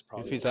hears this,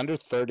 probably. If he's under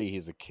 30,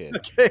 he's a kid.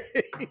 Okay.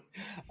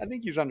 I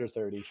think he's under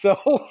 30. So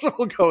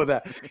we'll go with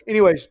that.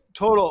 Anyways,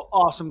 total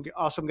awesome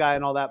guy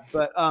and all that.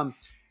 But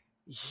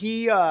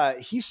he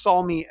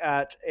saw me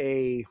at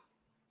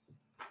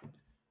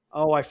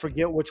I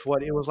forget which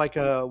one. It was like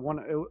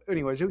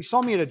anyways, he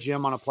saw me at a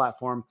gym on a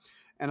platform,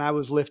 and I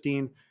was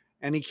lifting,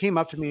 and he came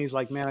up to me. He's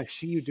like, man, I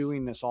see you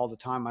doing this all the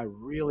time. I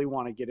really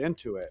want to get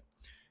into it.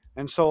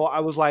 And so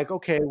I was like,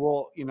 okay,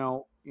 well,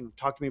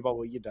 talk to me about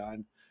what you've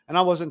done. And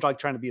I wasn't like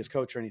trying to be his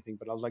coach or anything,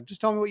 but I was like, just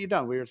tell me what you've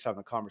done. We were just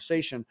having a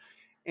conversation.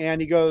 And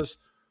he goes,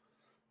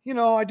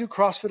 I do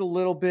CrossFit a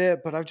little bit,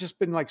 but I've just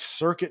been like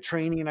circuit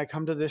training. I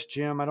come to this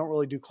gym. I don't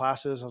really do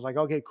classes. I was like,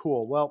 okay,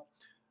 cool. Well,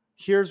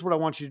 here's what I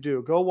want you to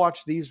do. Go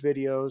watch these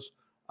videos.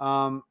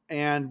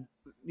 And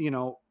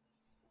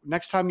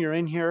next time you're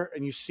in here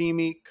and you see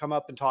me, come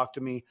up and talk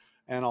to me,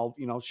 and I'll,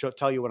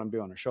 tell you what I'm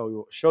doing, or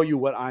show you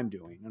what I'm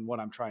doing and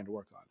what I'm trying to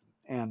work on.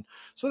 And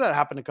so that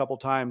happened a couple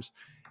times,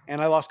 and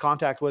I lost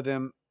contact with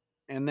him.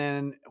 And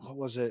then what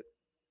was it?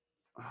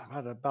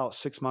 about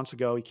 6 months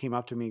ago, he came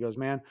up to me. He goes,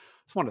 "Man, I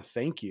just want to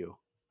thank you."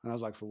 And I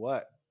was like, "For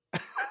what?"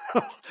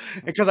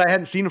 Because I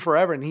hadn't seen him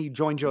forever, and he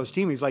joined Joe's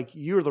team. He's like,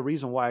 "You're the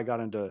reason why I got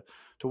into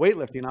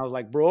weightlifting." I was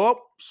like, "Bro,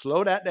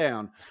 slow that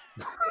down."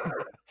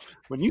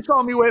 When you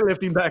saw me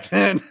weightlifting back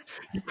then,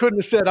 you couldn't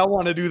have said I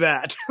want to do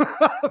that.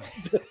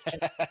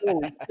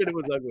 Holy shit, it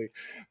was ugly.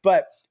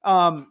 But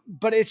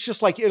it's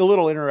just like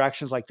little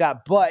interactions like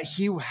that. But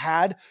he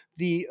had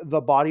the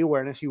body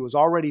awareness. He was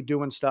already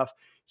doing stuff.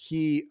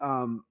 He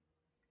and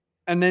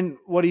then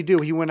what he do?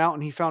 He went out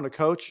and he found a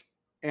coach,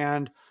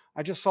 and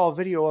I just saw a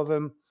video of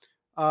him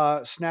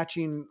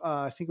snatching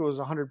I think it was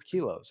 100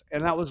 kilos,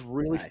 and that was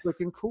really Nice.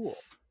 freaking cool.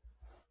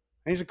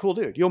 And he's a cool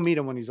dude. You'll meet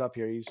him when he's up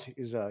here.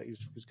 He's a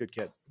good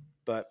kid.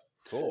 But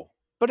Cool.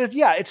 but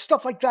it's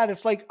stuff like that.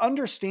 It's like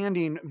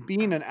understanding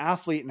being an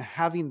athlete and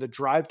having the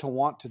drive to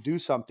want to do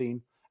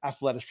something,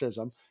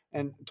 athleticism,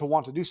 and to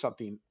want to do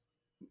something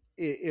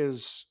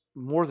is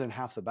more than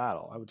half the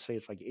battle. I would say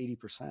it's like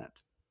 80%.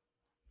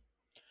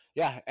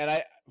 Yeah,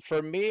 and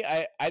for me,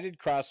 I did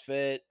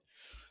CrossFit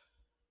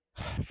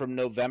from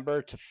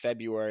November to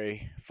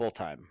February full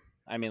time.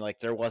 I mean, like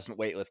there wasn't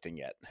weightlifting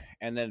yet,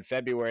 and then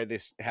February they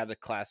had a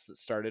class that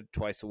started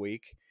twice a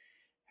week,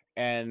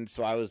 and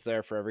so I was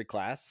there for every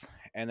class,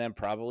 and then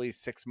probably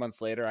 6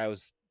 months later I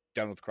was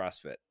done with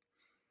CrossFit,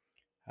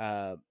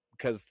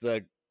 because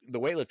the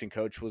weightlifting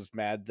coach was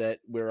mad that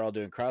we were all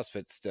doing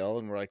CrossFit still,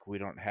 and we're like, we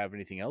don't have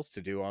anything else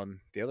to do on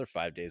the other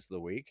 5 days of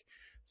the week.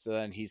 So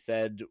then he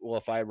said, well,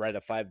 if I write a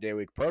 5-day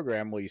week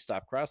program, will you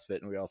stop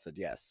CrossFit? And we all said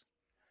yes.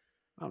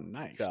 Oh,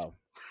 nice. So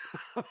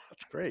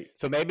that's great.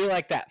 So maybe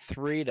like that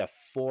 3 to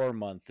 4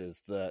 month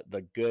is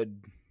the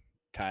good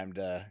time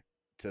to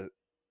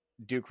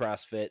do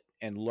CrossFit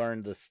and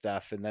learn the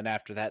stuff, and then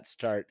after that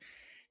start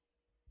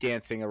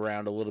dancing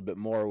around a little bit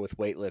more with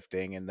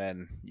weightlifting, and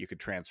then you could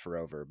transfer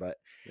over. But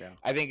Yeah.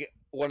 I think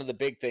one of the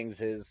big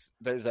things is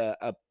there's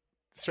a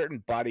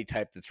certain body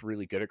type that's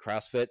really good at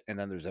CrossFit, and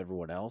then there's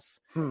everyone else.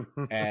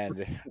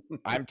 And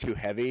I'm too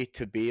heavy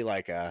to be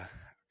like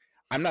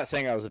I'm not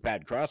saying I was a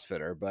bad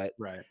CrossFitter, but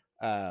right.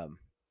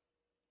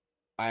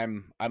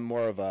 I'm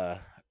more of a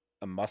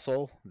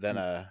muscle than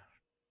a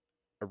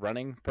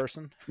running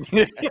person.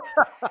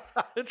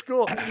 It's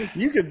cool.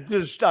 You could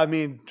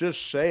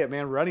just say it,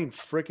 man. Running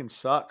freaking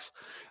sucks.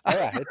 Oh,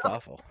 yeah, it's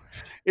awful.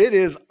 It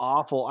is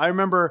awful. I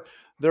remember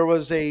there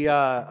was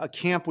a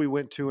camp we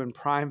went to in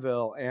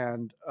Primeville,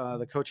 and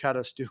the coach had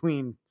us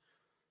doing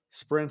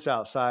sprints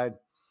outside,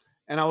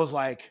 and I was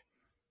like,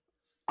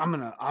 I'm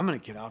gonna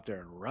get out there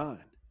and run.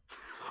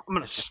 I'm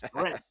gonna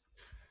sprint.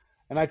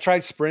 And I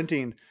tried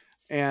sprinting,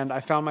 and I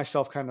found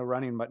myself kind of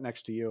running, but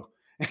next to you.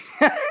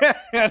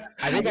 I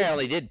think I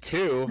only did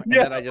 2, and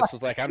then I just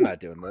was like, I'm not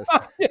doing this.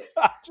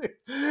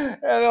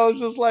 And I was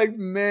just like,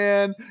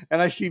 man.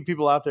 And I see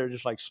people out there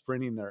just like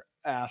sprinting their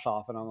ass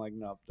off, and I'm like,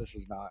 no, this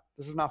is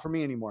not for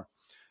me anymore.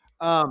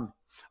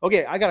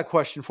 Okay, I got a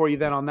question for you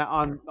then on that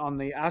on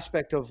the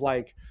aspect of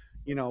like,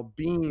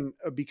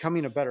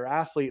 becoming a better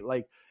athlete.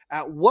 Like,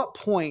 at what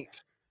point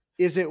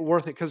is it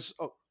worth it? Because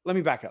let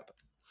me back up.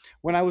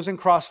 When I was in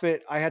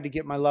CrossFit, I had to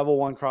get my level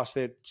 1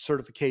 CrossFit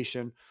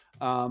certification,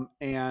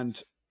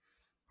 and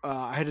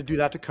I had to do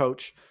that to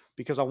coach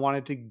because I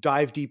wanted to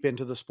dive deep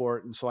into the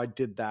sport, and so I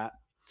did that.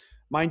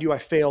 Mind you, I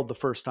failed the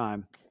first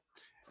time,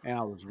 and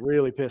I was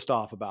really pissed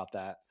off about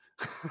that.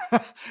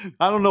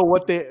 I don't know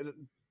what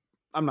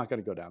I'm not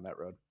going to go down that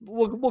road.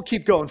 We'll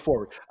keep going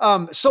forward.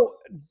 So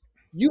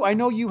I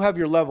know you have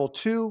your level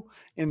 2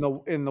 in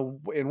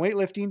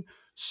weightlifting.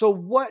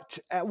 So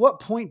at what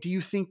point do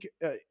you think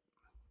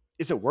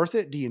is it worth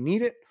it? Do you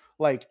need it?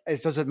 Like,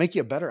 does it make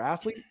you a better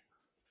athlete?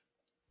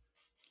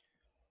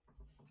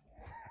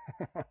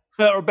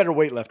 Or better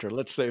weightlifter,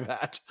 let's say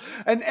that.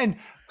 And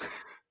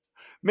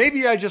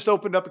maybe I just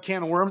opened up a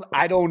can of worms.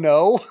 I don't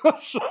know.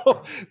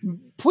 So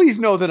please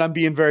know that I'm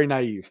being very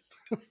naive.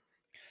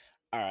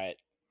 All right.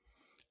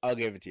 I'll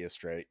give it to you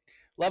straight.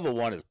 Level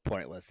 1 is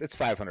pointless. It's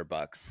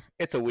 $500.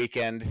 It's a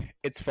weekend.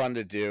 It's fun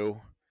to do.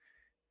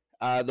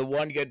 The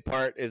one good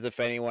part is if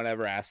anyone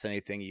ever asks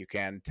anything, you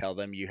can tell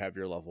them you have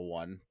your level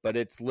 1. But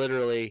it's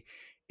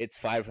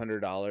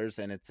 $500,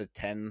 and it's a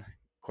 10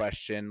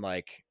 question,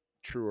 like,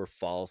 true or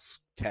false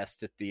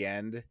test at the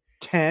end.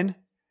 10?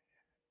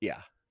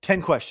 Yeah.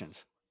 10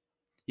 questions.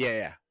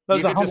 Yeah. That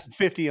was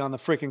 150 on the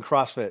freaking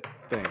CrossFit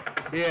thing.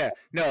 Yeah.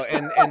 No,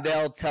 and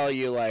they'll tell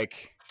you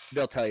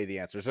the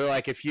answers. They're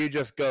like, if you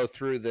just go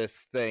through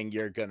this thing,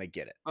 you're gonna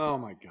get it. Oh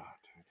my god,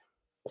 dude.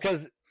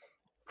 Because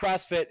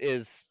CrossFit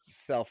is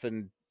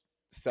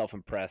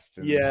self-impressed.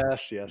 And,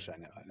 yes, I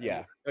know.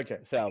 Yeah. Okay.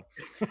 So,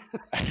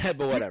 but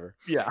whatever.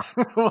 Yeah,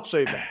 we'll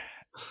say that.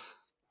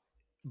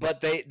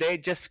 But they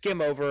just skim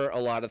over a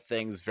lot of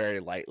things very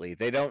lightly.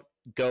 They don't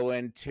go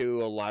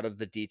into a lot of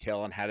the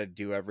detail on how to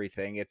do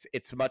everything.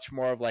 It's much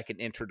more of like an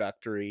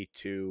introductory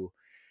to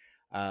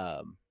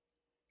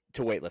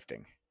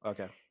weightlifting.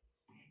 Okay.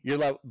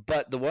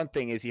 But the one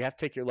thing is you have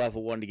to take your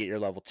level 1 to get your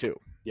level 2.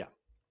 Yeah,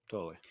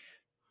 totally.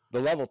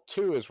 The level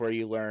 2 is where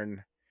you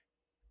learn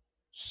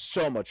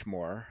so much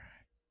more.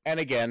 And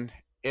again,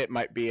 it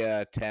might be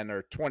a 10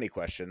 or 20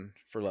 question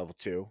for level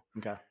 2.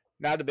 Okay.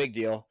 Not a big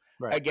deal.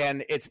 Right.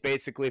 Again, it's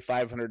basically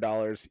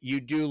 $500. You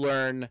do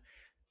learn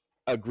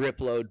a grip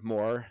load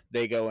more.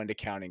 They go into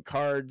counting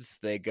cards,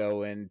 they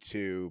go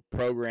into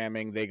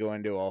programming, they go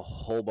into a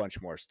whole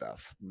bunch more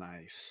stuff.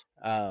 Nice.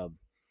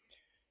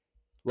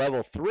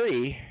 Level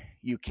 3,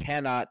 you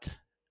cannot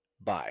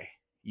buy.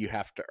 You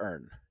have to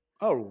earn.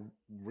 Oh,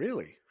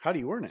 really? How do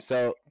you earn it?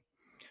 So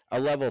a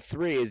level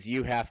 3 is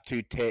you have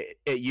to take.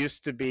 It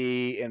used to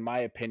be, in my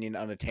opinion,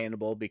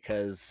 unattainable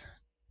because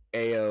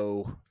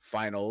AO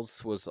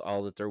finals was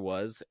all that there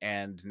was,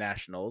 and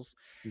nationals.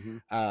 Mm-hmm.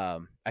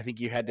 I think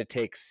you had to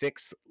take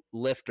 6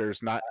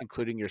 lifters, not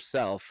including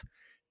yourself,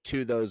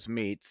 to those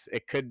meets.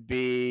 It could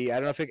be, I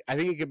don't know if I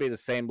think it could be the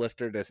same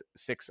lifter to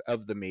 6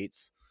 of the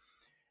meets,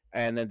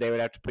 and then they would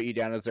have to put you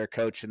down as their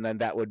coach, and then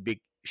that would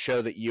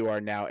show that you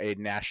are now a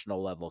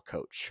national level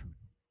coach.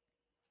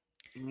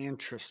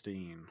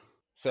 Interesting.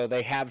 So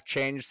they have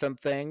changed some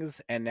things,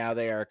 and now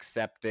they are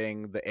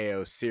accepting the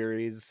AO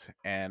series,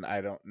 and I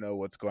don't know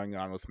what's going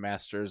on with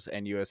Masters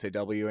and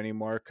USAW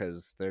anymore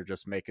because they're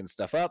just making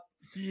stuff up.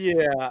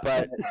 Yeah.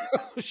 But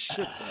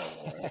Shit.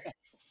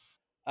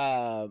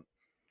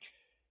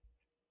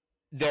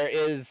 there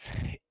is,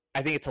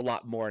 I think it's a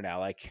lot more now,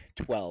 like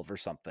 12 or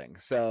something.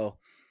 So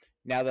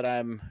now that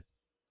I'm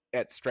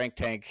at Strength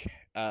Tank,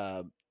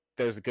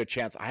 there's a good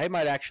chance I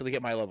might actually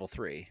get my level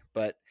 3,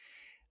 but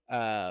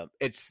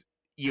it's,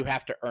 you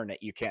have to earn it.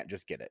 You can't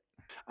just get it.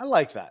 I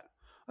like that.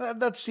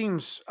 That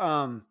seems,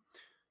 I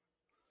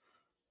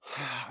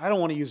don't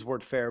want to use the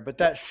word fair, but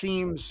that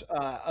seems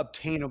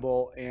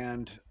obtainable.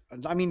 And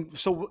I mean,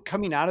 so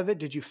coming out of it,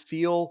 did you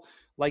feel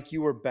like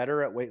you were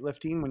better at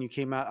weightlifting when you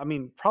came out? I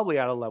mean, probably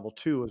out of level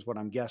 2 is what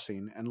I'm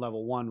guessing. And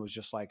level 1 was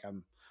just like,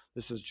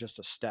 this is just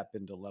a step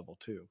into level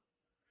 2.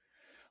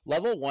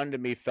 Level 1 to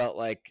me felt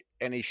like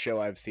any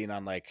show I've seen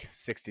on like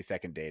 60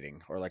 Second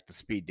Dating or like the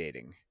speed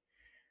dating.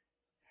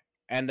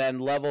 And then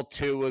level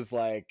 2 was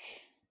like,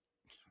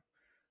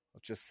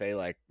 let's just say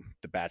like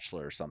The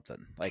Bachelor or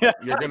something. Like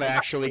you're going to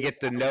actually get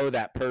to know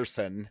that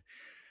person,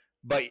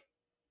 but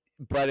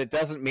it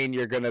doesn't mean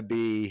you're going to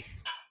be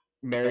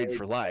married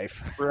for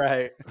life.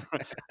 Right.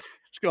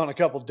 Let's go on a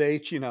couple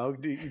dates, do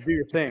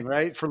your thing,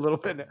 right? For a little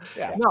bit.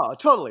 Yeah. No,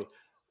 totally.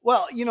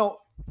 Well,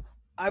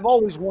 I've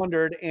always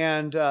wondered,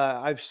 and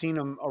I've seen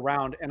them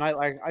around. And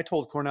I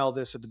told Cornell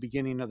this at the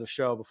beginning of the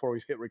show before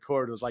we hit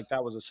record. It was like,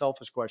 that was a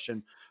selfish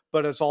question,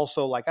 but it's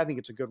also like, I think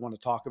it's a good one to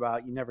talk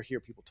about. You never hear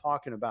people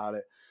talking about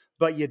it,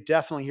 but you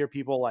definitely hear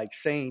people like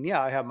saying,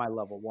 yeah, I have my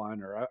level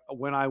 1, or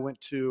when I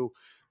went to,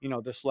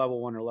 this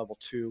level 1 or level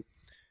 2.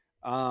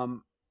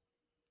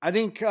 I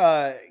think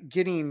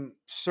getting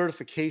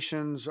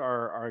certifications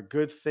are a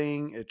good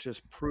thing. It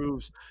just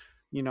proves,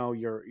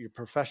 your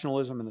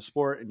professionalism in the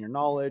sport and your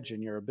knowledge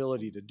and your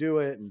ability to do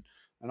it and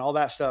all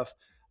that stuff.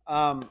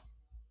 I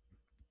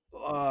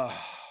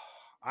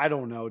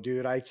don't know,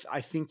 dude. I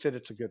think that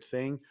it's a good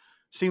thing.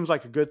 Seems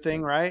like a good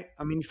thing, right?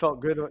 I mean, you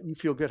felt good. You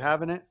feel good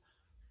having it.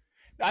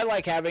 I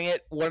like having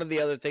it. One of the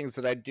other things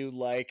that I do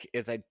like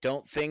is I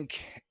don't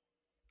think.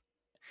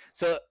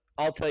 So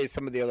I'll tell you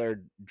some of the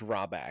other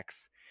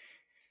drawbacks.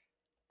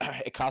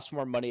 It costs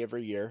more money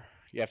every year.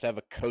 You have to have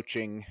a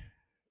coaching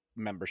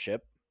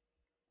membership.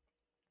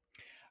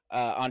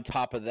 On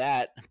top of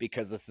that,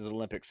 because this is an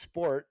Olympic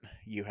sport,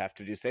 you have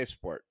to do Safe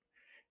Sport.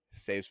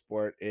 Safe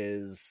Sport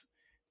is,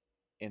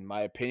 in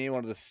my opinion,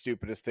 one of the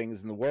stupidest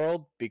things in the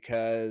world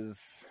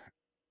because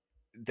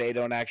they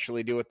don't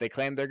actually do what they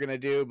claim they're going to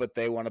do, but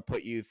they want to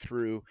put you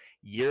through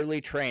yearly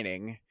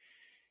training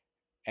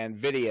and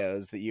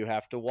videos that you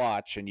have to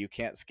watch, and you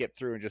can't skip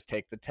through and just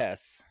take the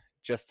tests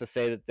just to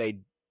say that they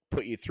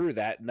put you through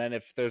that. And then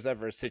if there's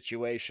ever a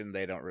situation,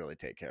 they don't really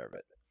take care of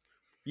it.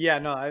 Yeah,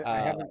 no, I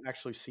haven't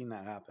actually seen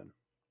that happen.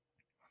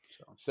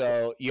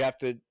 So you have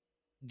to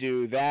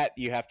do that.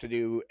 You have to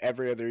do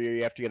every other year.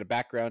 You have to get a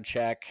background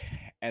check.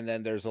 And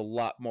then there's a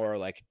lot more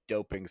like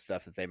doping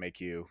stuff that they make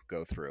you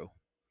go through.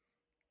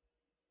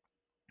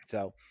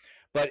 So,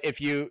 but if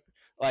you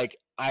like,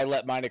 I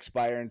let mine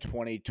expire in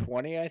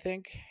 2020, I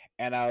think.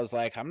 And I was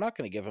like, I'm not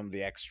going to give them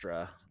the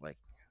extra like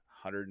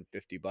 $150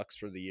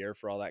 for the year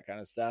for all that kind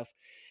of stuff.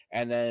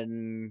 And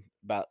then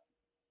about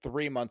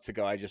 3 months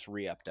ago, I just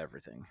re-upped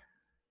everything.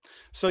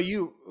 So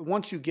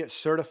once you get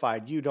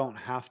certified, you don't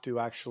have to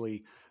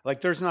actually, like,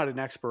 there's not an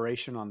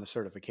expiration on the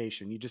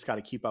certification. You just got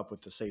to keep up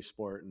with the Safe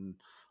Sport and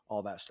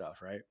all that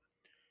stuff, right?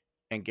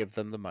 And give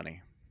them the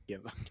money.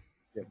 Give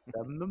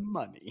them the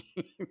money.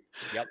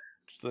 Yep.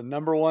 It's the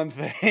number one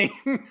thing.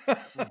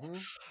 Mm-hmm.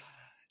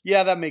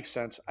 Yeah, that makes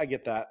sense. I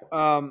get that.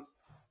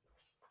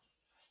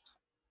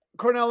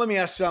 Cornell, let me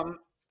ask something.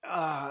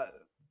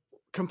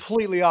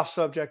 Completely off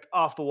subject,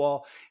 off the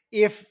wall.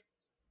 Leave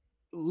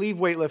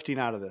weightlifting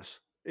out of this.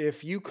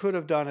 If you could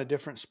have done a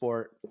different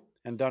sport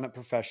and done it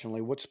professionally,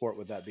 what sport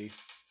would that be?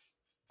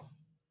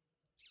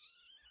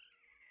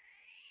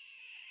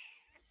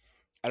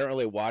 I don't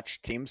really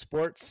watch team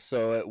sports,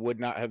 so it would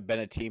not have been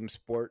a team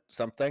sport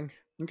something.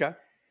 Okay.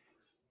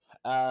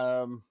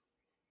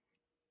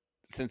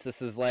 Since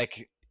this is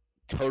like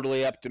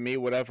totally up to me,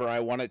 whatever I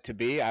want it to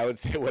be. I would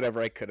say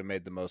whatever I could have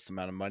made the most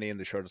amount of money in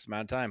the shortest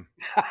amount of time.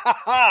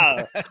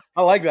 I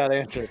like that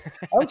answer.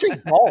 I would say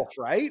golf,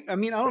 right? I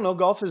mean, I don't know.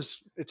 Golf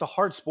it's a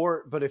hard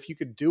sport, but if you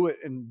could do it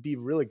and be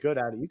really good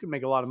at it, you can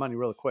make a lot of money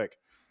really quick.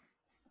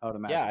 I would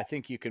imagine. Yeah, I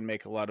think you can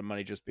make a lot of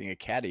money just being a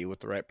caddy with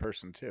the right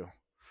person too.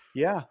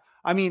 Yeah.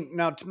 I mean,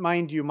 now,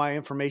 mind you, my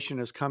information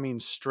is coming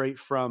straight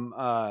from,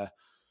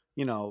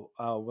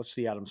 what's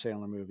the Adam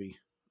Sandler movie?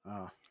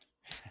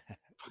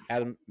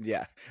 Adam,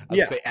 yeah. I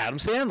would say Adam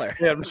Sandler.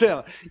 Yeah, Adam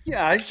Sandler.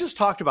 Yeah, I just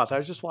talked about that.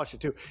 I just watched it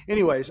too.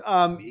 Anyways,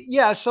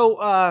 so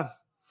I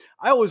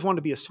always wanted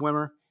to be a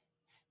swimmer.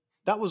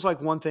 That was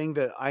like one thing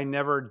that I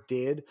never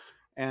did.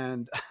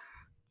 And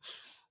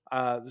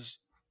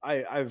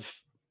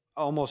I've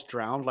almost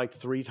drowned like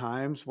 3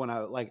 times when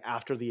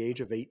after the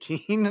age of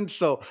 18. And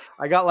so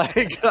I got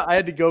I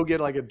had to go get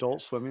like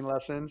adult swimming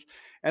lessons.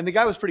 And the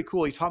guy was pretty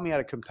cool. He taught me how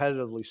to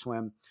competitively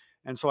swim.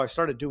 And so I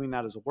started doing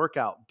that as a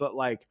workout. But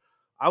like,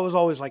 I was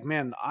always like,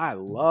 man, I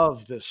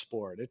love this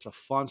sport. It's a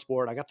fun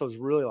sport. I got those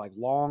really like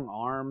long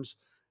arms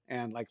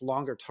and like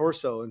longer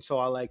torso. And so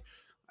I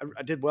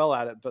did well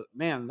at it, but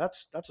man,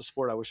 that's a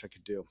sport I wish I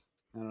could do.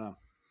 I don't know.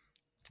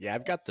 Yeah,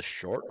 I've got the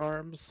short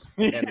arms,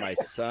 and my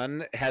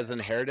son has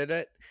inherited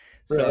it.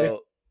 Really?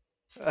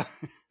 So,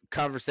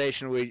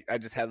 conversation I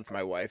just had with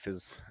my wife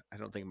is, I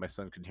don't think my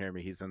son can hear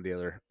me. He's in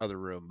the other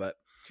room, but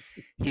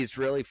he's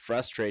really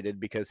frustrated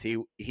because he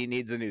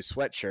needs a new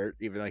sweatshirt,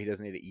 even though he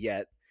doesn't need it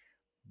yet.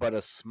 But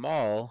a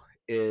small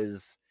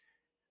is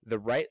the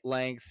right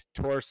length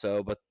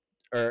torso,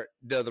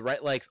 the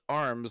right length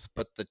arms,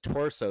 but the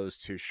torso is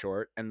too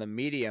short, and the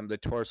medium, the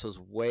torso's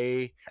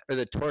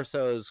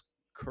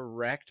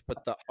correct,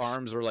 but the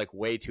arms are like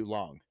way too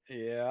long.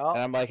 Yeah. And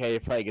I'm like, hey, he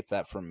probably gets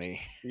that from me.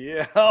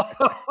 Yeah.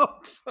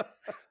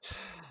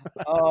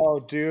 Oh,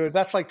 dude,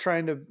 that's like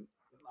trying to.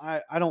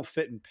 I don't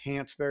fit in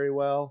pants very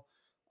well.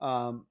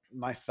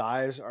 My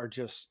thighs are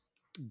just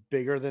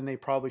bigger than they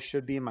probably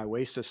should be, and my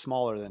waist is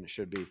smaller than it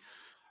should be.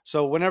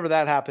 So whenever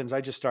that happens,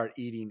 I just start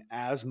eating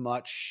as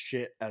much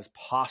shit as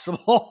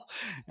possible,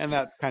 and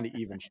that kind of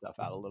evens stuff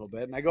out a little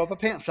bit. And I go up a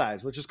pant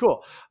size, which is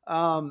cool.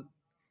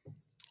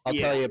 I'll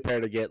tell you a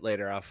pair to get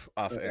later off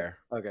air.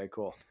 Okay,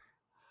 cool.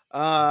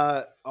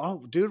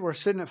 Dude, we're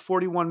sitting at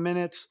 41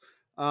 minutes.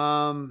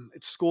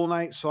 It's school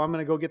night, so I'm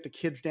gonna go get the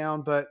kids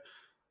down. But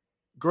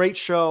great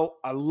show.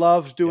 I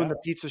loved doing the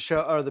pizza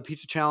show or the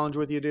pizza challenge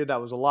with you, dude.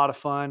 That was a lot of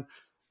fun.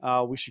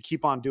 We should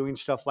keep on doing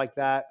stuff like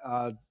that.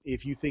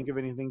 If you think of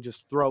anything,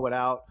 just throw it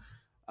out.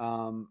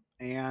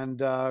 And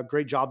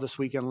great job this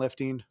weekend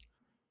lifting.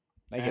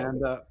 Thank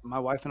you. My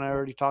wife and I are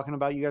already talking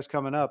about you guys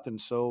coming up, and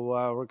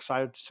so we're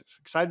excited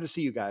to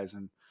see you guys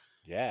and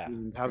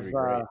have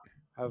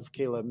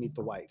Kayla meet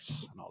the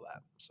wives and all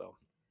that. So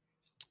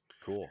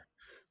cool,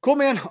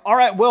 man. All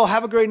right, well,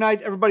 have a great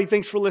night, everybody.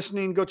 Thanks for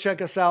listening. Go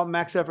check us out,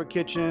 Max Effort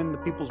Kitchen, the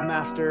People's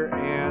Master,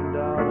 and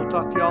we'll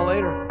talk to y'all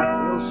later.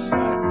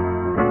 Adios.